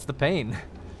the pain.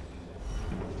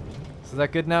 So is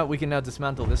that good now? We can now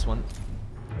dismantle this one.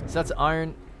 So that's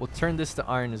iron. We'll turn this to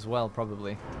iron as well,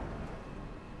 probably.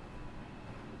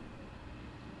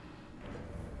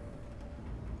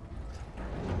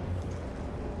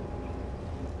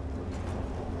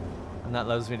 And that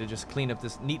allows me to just clean up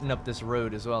this, neaten up this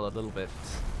road as well a little bit.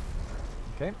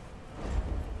 Okay.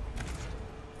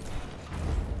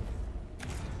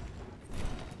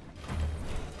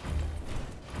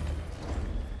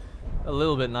 A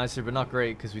little bit nicer, but not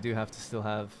great, because we do have to still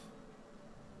have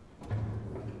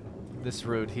this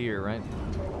road here, right?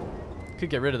 Could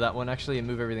get rid of that one actually and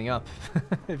move everything up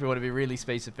if we want to be really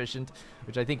space efficient,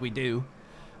 which I think we do.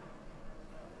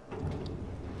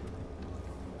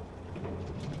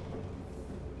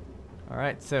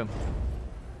 Alright, so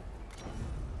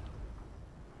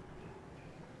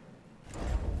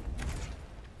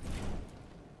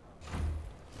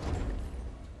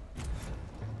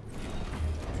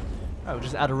we'll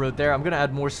just add a road there. I'm gonna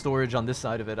add more storage on this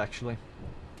side of it actually.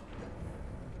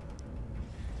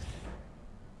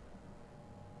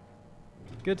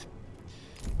 Good.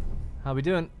 How we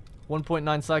doing?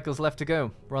 1.9 cycles left to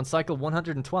go. We're on cycle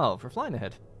 112. We're flying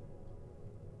ahead.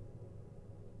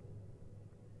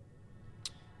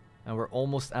 And we're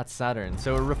almost at Saturn.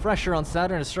 So a refresher on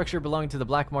Saturn, a structure belonging to the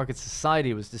Black Market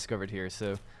Society was discovered here.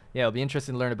 So yeah, it'll be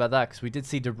interesting to learn about that, because we did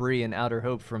see debris in Outer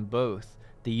Hope from both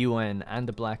the UN and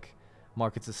the Black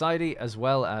Market Society, as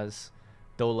well as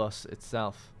Dolos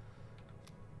itself.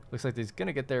 Looks like he's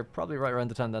gonna get there probably right around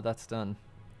the time that that's done.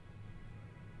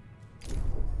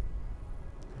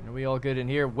 Are we all good in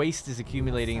here? Waste is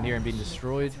accumulating in here and being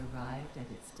destroyed.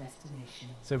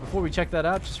 So before we check that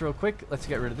out, just real quick, let's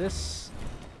get rid of this.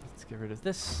 Let's get rid of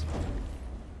this.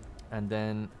 And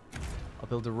then I'll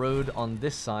build a road on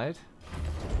this side.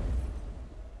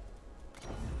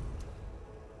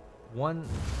 1,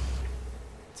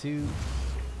 2,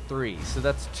 3. So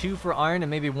that's 2 for iron and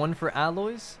maybe 1 for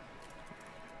alloys.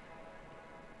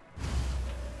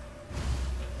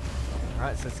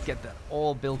 Alright, so let's get that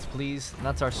all built, please. And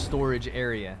that's our storage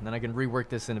area. And then I can rework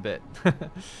this in a bit.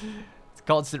 It's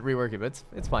constant reworking, but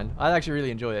it's fine. I actually really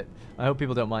enjoy it. I hope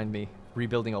people don't mind me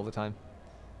rebuilding all the time.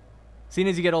 Seeing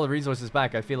as you get all the resources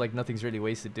back, I feel like nothing's really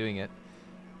wasted doing it.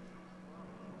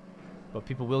 But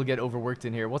people will get overworked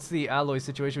in here. What's the alloy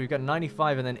situation? We've got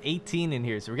 95 and then 18 in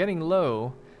here. So we're getting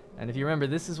low. And if you remember,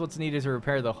 this is what's needed to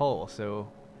repair the hull.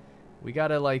 So we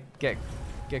gotta like get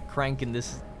cranking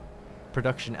this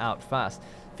production out fast.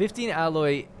 15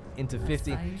 alloy into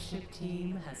 50. The science ship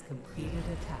team has completed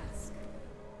a task.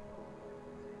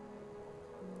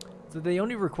 So they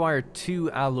only require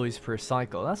 2 alloys per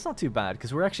cycle. That's not too bad,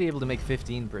 because we're actually able to make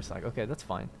 15 per cycle. Okay, that's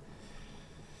fine.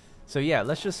 So yeah,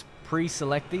 let's just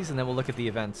pre-select these and then we'll look at the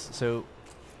events. So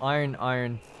iron,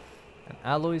 iron, and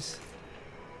alloys.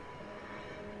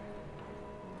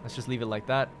 Let's just leave it like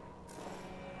that.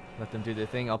 Let them do their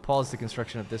thing. I'll pause the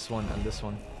construction of this one and this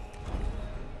one.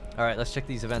 Alright, let's check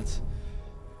these events.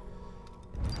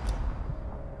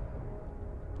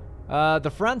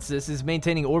 The Francis is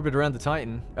maintaining orbit around the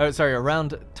Titan.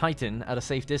 Around Titan at a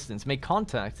safe distance. Make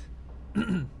contact.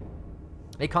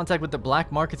 Make contact with the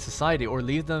Black Market Society, or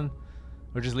leave them,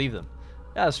 or just leave them.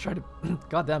 Yeah, let's try to.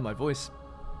 God damn, my voice.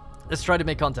 Let's try to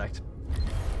make contact.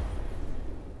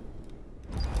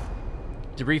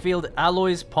 Debris field,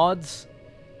 alloys, pods,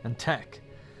 and tech.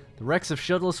 The wrecks of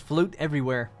shuttles float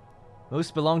everywhere.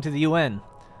 Most belong to the UN.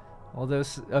 Although,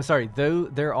 though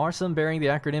there are some bearing the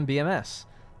acronym BMS.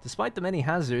 Despite the many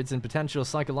hazards and potential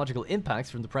psychological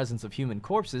impacts from the presence of human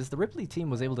corpses, the Ripley team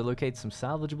was able to locate some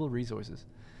salvageable resources.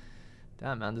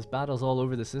 Damn, man, this battle's all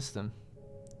over the system.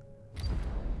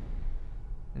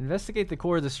 Investigate the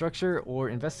core of the structure, or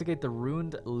investigate the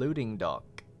ruined loading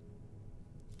dock.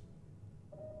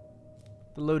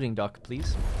 The loading dock,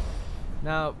 please.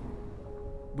 Now,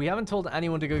 we haven't told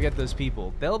anyone to go get those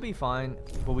people. They'll be fine,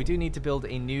 but we do need to build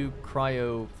a new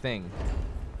cryo thing.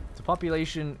 It's a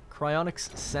population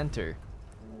cryonics center.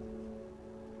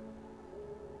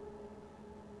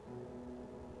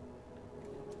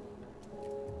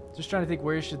 Just trying to think,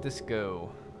 where should this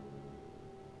go?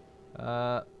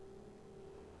 Yeah,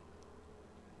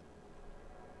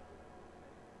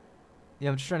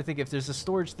 I'm just trying to think if there's a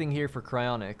storage thing here for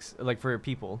cryonics, like for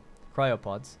people.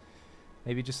 cryopods.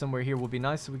 Maybe just somewhere here would be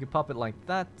nice, so we could pop it like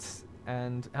that.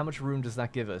 And how much room does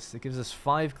that give us? It gives us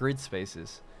 5 grid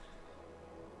spaces.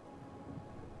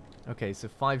 Okay, so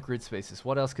 5 grid spaces.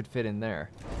 What else could fit in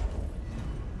there?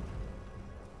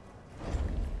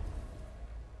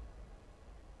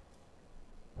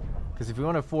 Because if we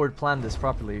want to forward plan this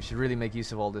properly, we should really make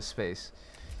use of all this space.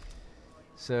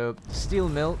 So, steel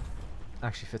mill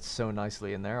actually fits so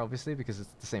nicely in there, obviously, because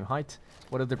it's the same height.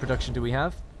 What other production do we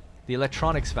have? The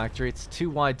electronics factory. It's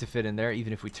too wide to fit in there,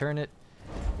 even if we turn it.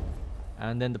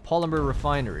 And then the polymer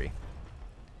refinery.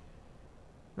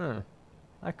 Huh.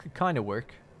 That could kind of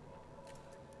work.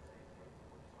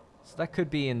 So that could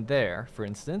be in there, for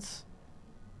instance.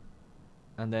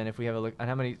 And then if we have a look at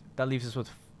how many... That leaves us with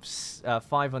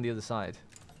 5 on the other side.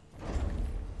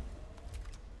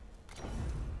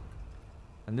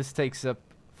 And this takes up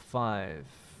 5.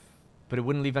 But it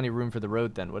wouldn't leave any room for the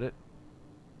road then, would it?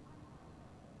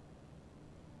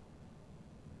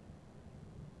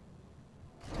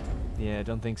 Yeah, I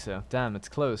don't think so. Damn, it's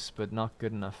close, but not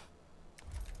good enough.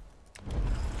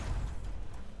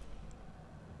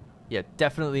 Yeah,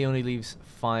 definitely only leaves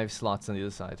 5 slots on the other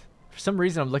side. For some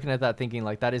reason, I'm looking at that thinking,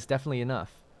 like, that is definitely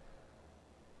enough.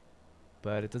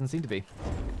 But it doesn't seem to be.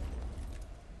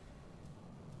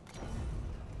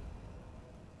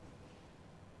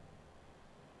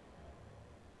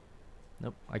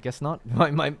 Nope, I guess not.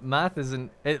 My math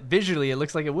isn't... visually, it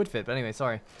looks like it would fit, but anyway,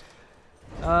 sorry.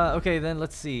 Okay, then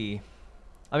let's see.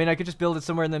 I mean, I could just build it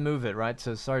somewhere and then move it, right?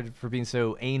 So sorry for being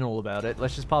so anal about it.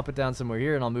 Let's just pop it down somewhere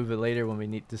here, and I'll move it later when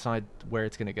we decide where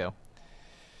it's going to go.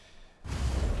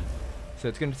 So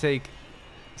it's going to take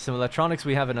some electronics.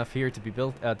 We have enough here to be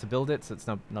built to build it, so it's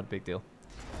not a big deal.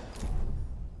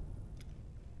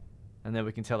 And then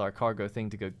we can tell our cargo thing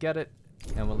to go get it,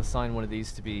 and we'll assign one of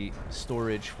these to be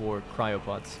storage for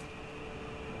cryopods.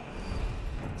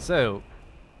 So,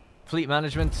 fleet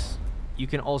management. You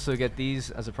can also get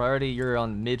these as a priority. You're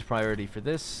on mid priority for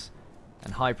this,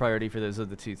 and high priority for those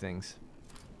other 2 things.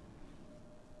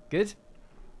 Good?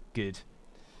 Good.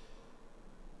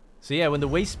 So yeah, when the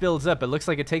waste builds up, it looks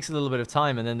like it takes a little bit of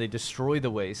time, and then they destroy the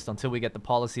waste until we get the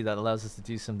policy that allows us to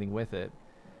do something with it.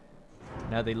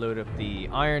 Now they load up the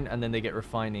iron, and then they get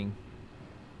refining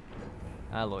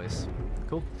alloys.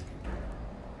 Cool.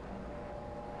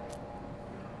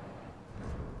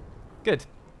 Good.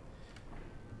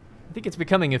 I think it's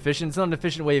becoming efficient. It's not an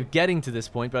efficient way of getting to this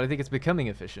point, but I think it's becoming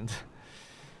efficient.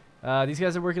 These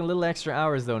guys are working a little extra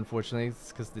hours, though, unfortunately.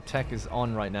 It's because the tech is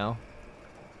on right now.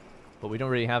 But we don't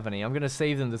really have any. I'm going to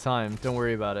save them the time. Don't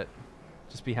worry about it.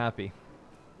 Just be happy.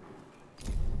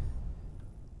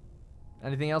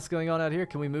 Anything else going on out here?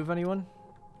 Can we move anyone?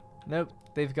 Nope.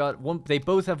 They've got one. They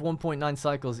both have 1.9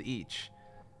 cycles each.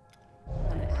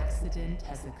 An accident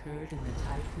has occurred in the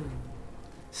typhoon.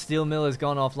 Steel mill has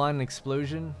gone offline. An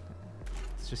explosion.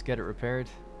 Let's just get it repaired.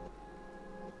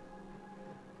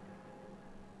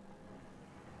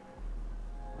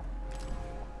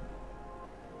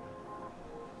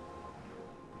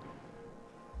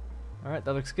 Alright,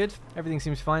 that looks good. Everything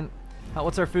seems fine.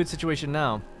 What's our food situation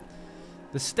now?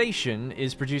 The station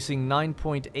is producing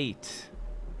 9.8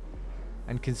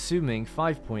 and consuming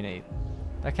 5.8.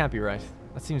 That can't be right.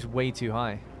 That seems way too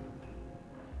high.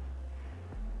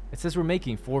 It says we're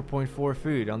making 4.4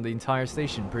 food on the entire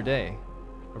station per day.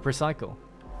 Or per cycle.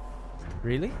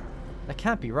 Really? That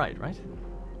can't be right, right?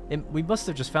 We must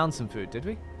have just found some food, did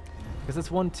we? Because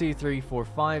that's 1, 2, 3, 4,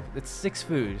 5. That's 6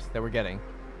 food that we're getting.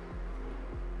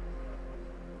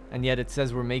 And yet it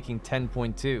says we're making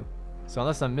 10.2. So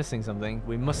unless I'm missing something,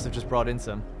 we must have just brought in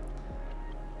some.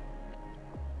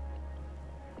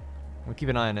 We'll keep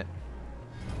an eye on it.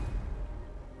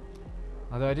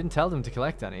 Although I didn't tell them to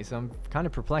collect any, so I'm kind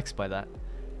of perplexed by that.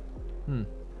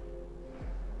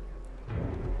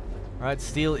 Alright,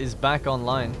 steel is back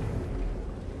online.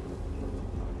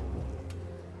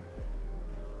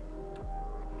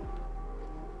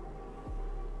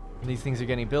 These things are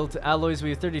getting built. Alloys,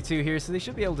 we have 32 here, so they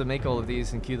should be able to make all of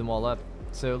these and queue them all up.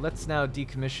 So let's now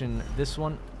decommission this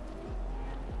one.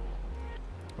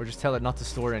 Or just tell it not to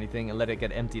store anything and let it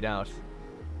get emptied out.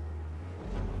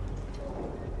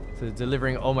 So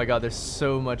delivering... Oh my god, there's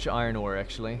so much iron ore,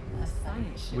 actually.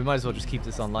 We might as well just keep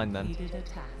this online then.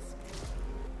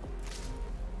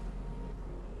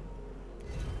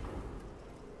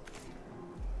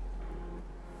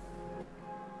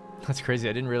 That's crazy,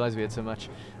 I didn't realize we had so much.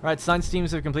 Alright, science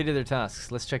teams have completed their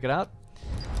tasks. Let's check it out.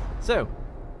 So,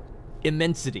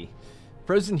 immensity.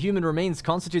 Frozen human remains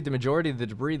constitute the majority of the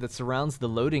debris that surrounds the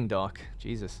loading dock.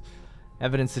 Jesus.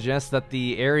 Evidence suggests that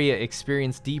the area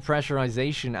experienced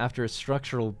depressurization after a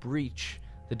structural breach.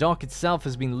 The dock itself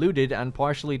has been looted and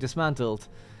partially dismantled.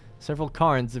 Several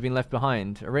cairns have been left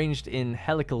behind, arranged in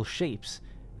helical shapes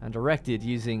and erected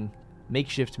using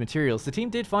makeshift materials. The team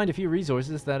did find a few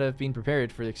resources that have been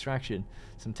prepared for extraction.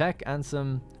 Some tech and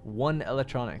some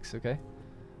electronics, okay?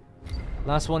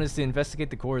 Last one is to investigate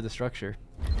the core of the structure.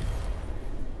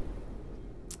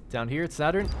 Down here at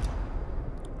Saturn.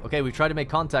 Okay, we tried to make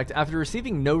contact. After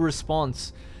receiving no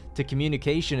response to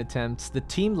communication attempts, the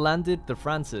team landed the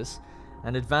Francis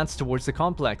and advanced towards the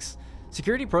complex.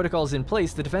 Security protocols in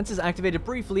place, the defenses activated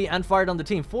briefly and fired on the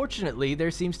team. Fortunately, there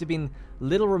seems to be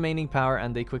little remaining power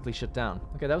and they quickly shut down.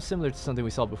 Okay, that was similar to something we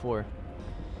saw before.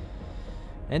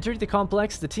 Entering the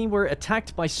complex, the team were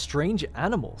attacked by strange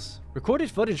animals. Recorded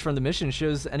footage from the mission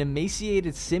shows an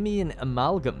emaciated simian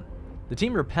amalgam. The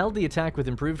team repelled the attack with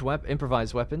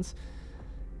improvised weapons,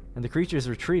 and the creatures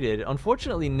retreated.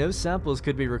 Unfortunately, no samples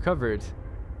could be recovered.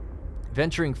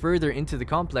 Venturing further into the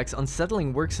complex,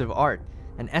 unsettling works of art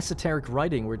and esoteric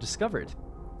writing were discovered.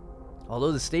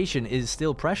 Although the station is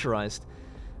still pressurized,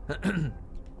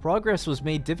 progress was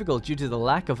made difficult due to the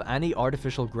lack of any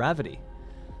artificial gravity.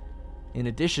 In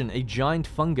addition, a giant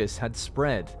fungus had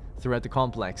spread throughout the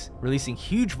complex, releasing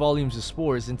huge volumes of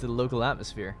spores into the local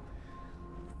atmosphere.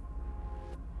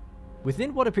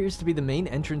 Within what appears to be the main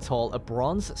entrance hall, a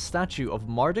bronze statue of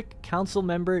Marduk Council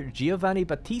member Giovanni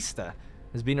Battista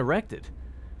has been erected.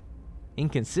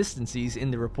 Inconsistencies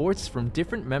in the reports from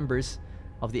different members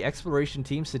of the exploration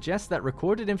team suggest that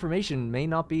recorded information may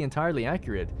not be entirely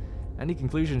accurate. Any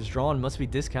conclusions drawn must be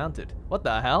discounted. What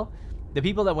the hell? The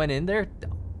people that went in there...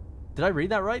 Did I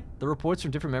read that right? The reports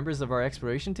from different members of our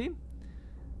exploration team?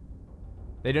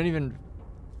 They don't even...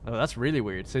 Oh, that's really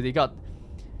weird. So they got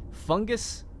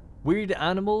fungus, weird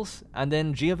animals, and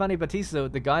then Giovanni Battista,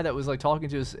 the guy that was like talking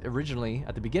to us originally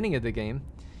at the beginning of the game,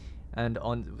 and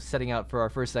on setting out for our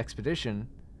first expedition,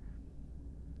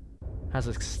 has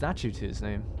a statue to his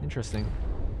name. Interesting.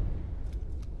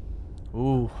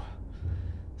 Ooh.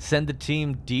 Send the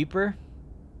team deeper?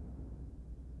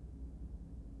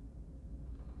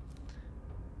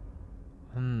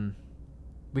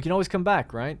 We can always come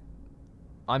back, right?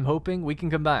 I'm hoping we can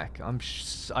come back.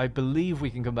 I believe we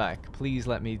can come back. Please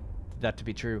let me that to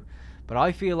be true. But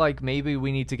I feel like maybe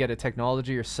we need to get a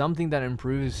technology or something that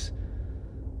improves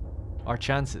our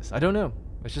chances. I don't know.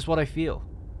 It's just what I feel.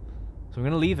 So I'm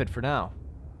going to leave it for now.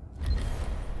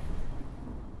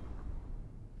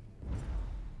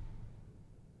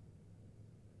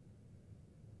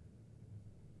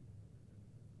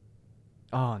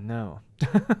 Oh, no.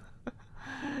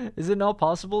 Is it not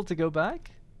possible to go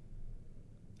back?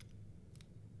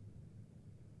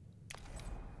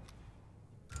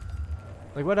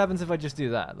 Like, what happens if I just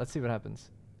do that? Let's see what happens.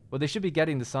 Well, they should be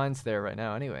getting the signs there right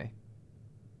now anyway.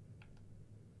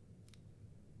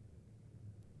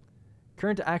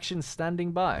 Current action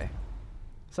standing by.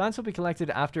 Signs will be collected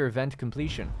after event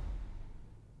completion.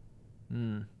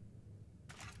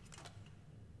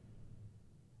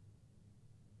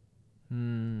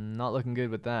 Not looking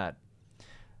good with that.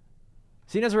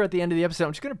 Seeing as we're at the end of the episode,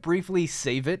 I'm just going to briefly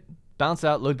save it, bounce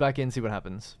out, load back in, see what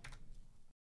happens.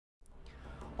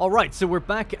 Alright, so we're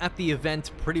back at the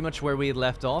event pretty much where we had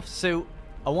left off. So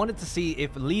I wanted to see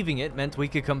if leaving it meant we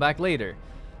could come back later.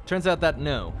 Turns out that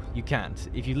no, you can't.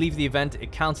 If you leave the event,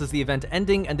 it counts as the event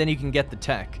ending, and then you can get the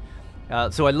tech.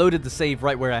 So I loaded the save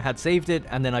right where I had saved it,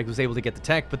 and then I was able to get the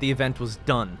tech, but the event was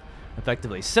done,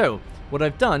 effectively. So what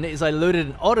I've done is I loaded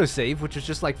an autosave, which is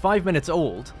just like 5 minutes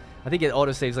old. I think it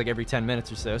autosaves like every 10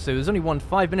 minutes or so. So it was only one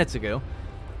 5 minutes ago.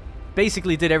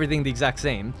 Basically did everything the exact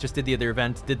same. Just did the other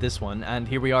event, did this one, and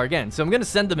here we are again. So I'm going to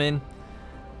send them in,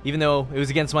 even though it was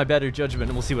against my better judgment,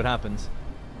 and we'll see what happens.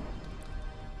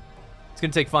 It's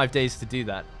going to take 5 days to do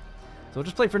that. So we'll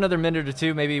just play for another minute or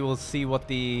two. Maybe we'll see what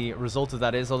the result of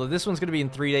that is. Although this one's going to be in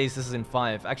 3 days, this is in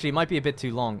 5. Actually, it might be a bit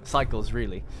too long. Cycles,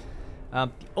 really. The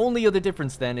only other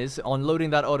difference then is, on loading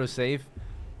that autosave,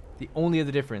 the only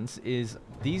other difference is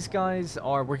these guys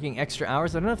are working extra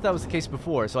hours. I don't know if that was the case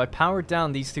before. So I powered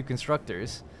down these two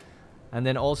constructors. And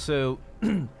then also,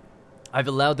 I've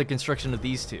allowed the construction of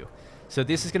these two. So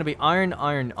this is going to be iron,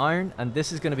 iron, iron. And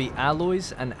this is going to be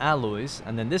alloys and alloys.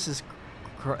 And then this is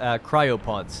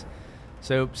cryopods.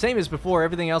 So same as before.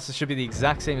 Everything else should be the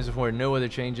exact same as before. No other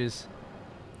changes.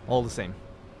 All the same.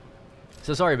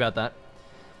 So sorry about that.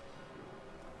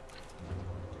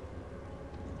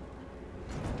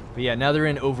 But yeah, now they're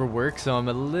in overwork, so I'm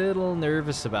a little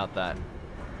nervous about that.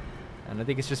 And I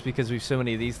think it's just because we have so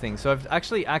many of these things. So I've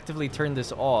actually actively turned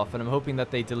this off, and I'm hoping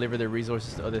that they deliver their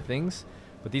resources to other things.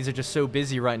 But these are just so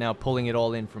busy right now pulling it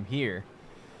all in from here.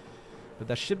 But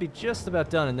that should be just about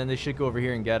done, and then they should go over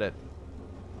here and get it.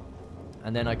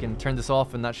 And then I can turn this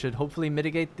off, and that should hopefully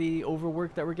mitigate the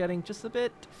overwork that we're getting just a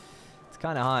bit. It's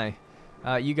kind of high.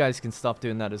 You guys can stop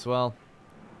doing that as well.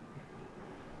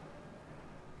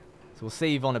 So we'll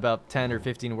save on about 10 or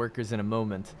 15 workers in a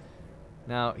moment.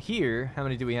 Now here, how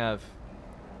many do we have?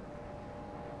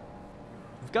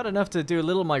 We've got enough to do a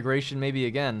little migration maybe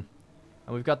again.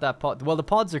 And we've got that pod. Well, the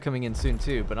pods are coming in soon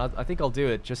too, but I think I'll do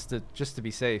it just to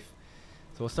be safe.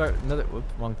 So we'll start another, whoop,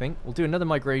 wrong thing. We'll do another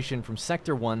migration from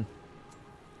Sector 1.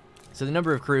 So the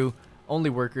number of crew, only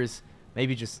workers,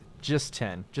 maybe just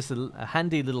 10. Just a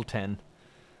handy little 10.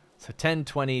 So 10,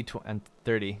 20, and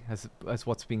 30 as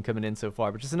what's been coming in so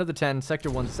far. But just another 10, Sector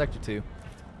 1 to Sector 2.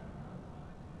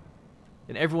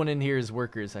 And everyone in here is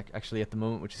workers, actually, at the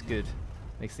moment, which is good.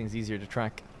 Makes things easier to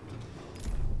track.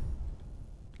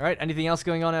 Alright, anything else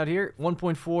going on out here?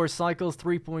 1.4 cycles,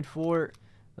 3.4.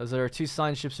 Those are our 2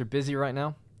 science ships are busy right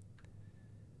now.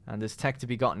 And there's tech to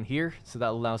be gotten here, so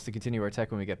that'll allow us to continue our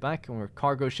tech when we get back. And we're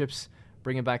cargo ships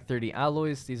bringing back 30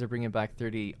 alloys. These are bringing back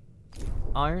 30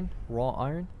 iron, raw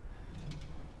iron.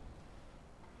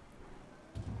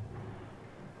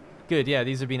 Good, yeah,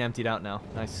 these are being emptied out now.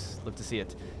 Nice, love to see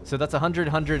it. So that's 100,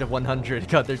 100, 100.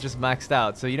 God, they're just maxed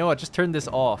out. So you know what, just turn this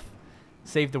off.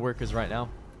 Save the workers right now.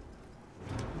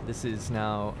 This is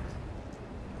now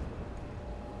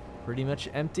pretty much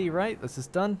empty, right? This is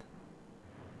done.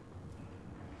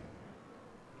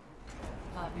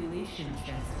 Population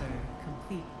transfer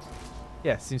complete.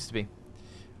 Yeah, seems to be.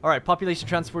 Alright, population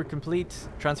transfer complete.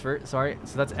 Transfer, sorry.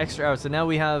 So that's extra hours. So now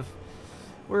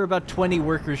we're about 20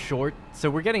 workers short. So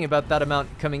we're getting about that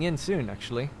amount coming in soon,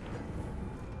 actually.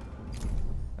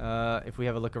 If we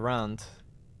have a look around.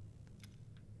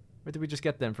 Where did we just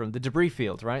get them from? The debris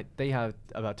field, right? They have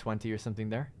about 20 or something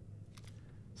there.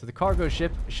 So the cargo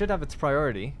ship should have its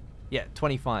priority. Yeah,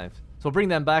 25. So we'll bring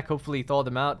them back, hopefully thaw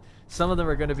them out. Some of them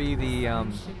are going to be the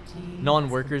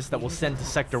non-workers that we'll send to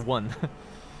Sector 1.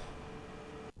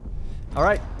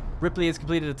 Alright, Ripley has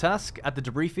completed a task at the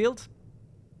debris field.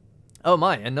 Oh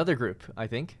my, another group, I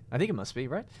think. I think it must be,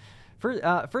 right?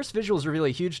 First visuals reveal a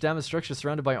huge damaged structure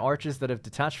surrounded by arches that have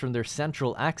detached from their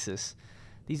central axis.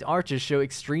 These arches show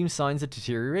extreme signs of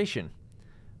deterioration.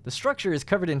 The structure is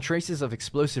covered in traces of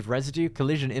explosive residue,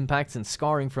 collision impacts, and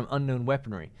scarring from unknown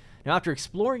weaponry. Now, after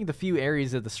exploring the few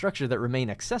areas of the structure that remain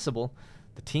accessible,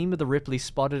 the team of the Ripley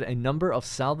spotted a number of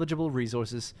salvageable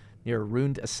resources near a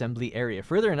ruined assembly area.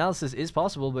 Further analysis is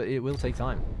possible, but it will take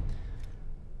time.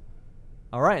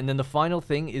 Alright, and then the final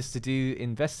thing is to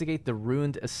investigate the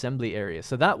ruined assembly area.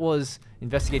 So that was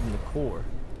investigating the core.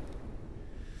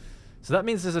 So that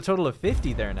means there's a total of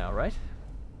 50 there now, right?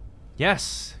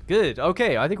 Yes, good.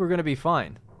 Okay, I think we're going to be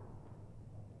fine.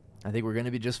 I think we're going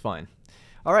to be just fine.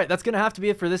 Alright, that's going to have to be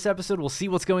it for this episode. We'll see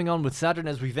what's going on with Saturn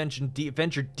as we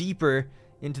venture deeper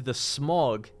into the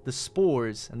smog, the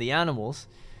spores, and the animals,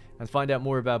 and find out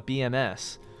more about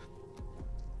BMS.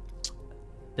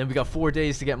 Then we got 4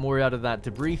 days to get more out of that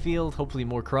debris field, hopefully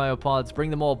more cryopods,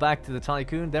 bring them all back to the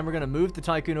Tycoon. Then we're going to move the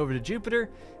Tycoon over to Jupiter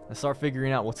and start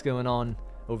figuring out what's going on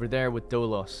over there with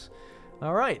Dolos.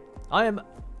 Alright, I am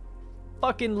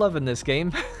fucking loving this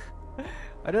game.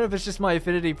 I don't know if it's just my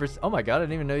affinity for... Oh my god, I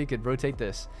didn't even know you could rotate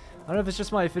this. I don't know if it's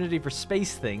just my affinity for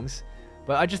space things,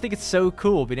 but I just think it's so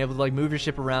cool being able to like move your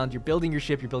ship around. You're building your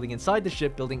ship, you're building inside the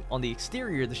ship, building on the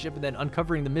exterior of the ship, and then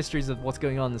uncovering the mysteries of what's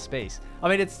going on in space. I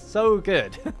mean, it's so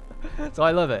good. So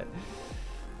I love it.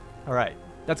 Alright,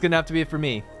 that's going to have to be it for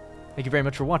me. Thank you very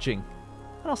much for watching,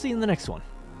 and I'll see you in the next one.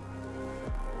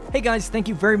 Hey guys, thank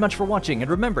you very much for watching,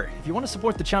 and remember, if you want to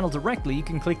support the channel directly, you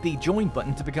can click the join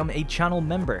button to become a channel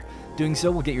member. Doing so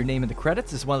will get your name in the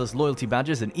credits, as well as loyalty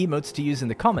badges and emotes to use in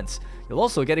the comments. You'll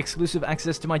also get exclusive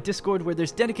access to my Discord, where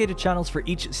there's dedicated channels for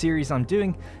each series I'm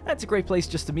doing, and it's a great place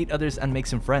just to meet others and make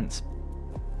some friends.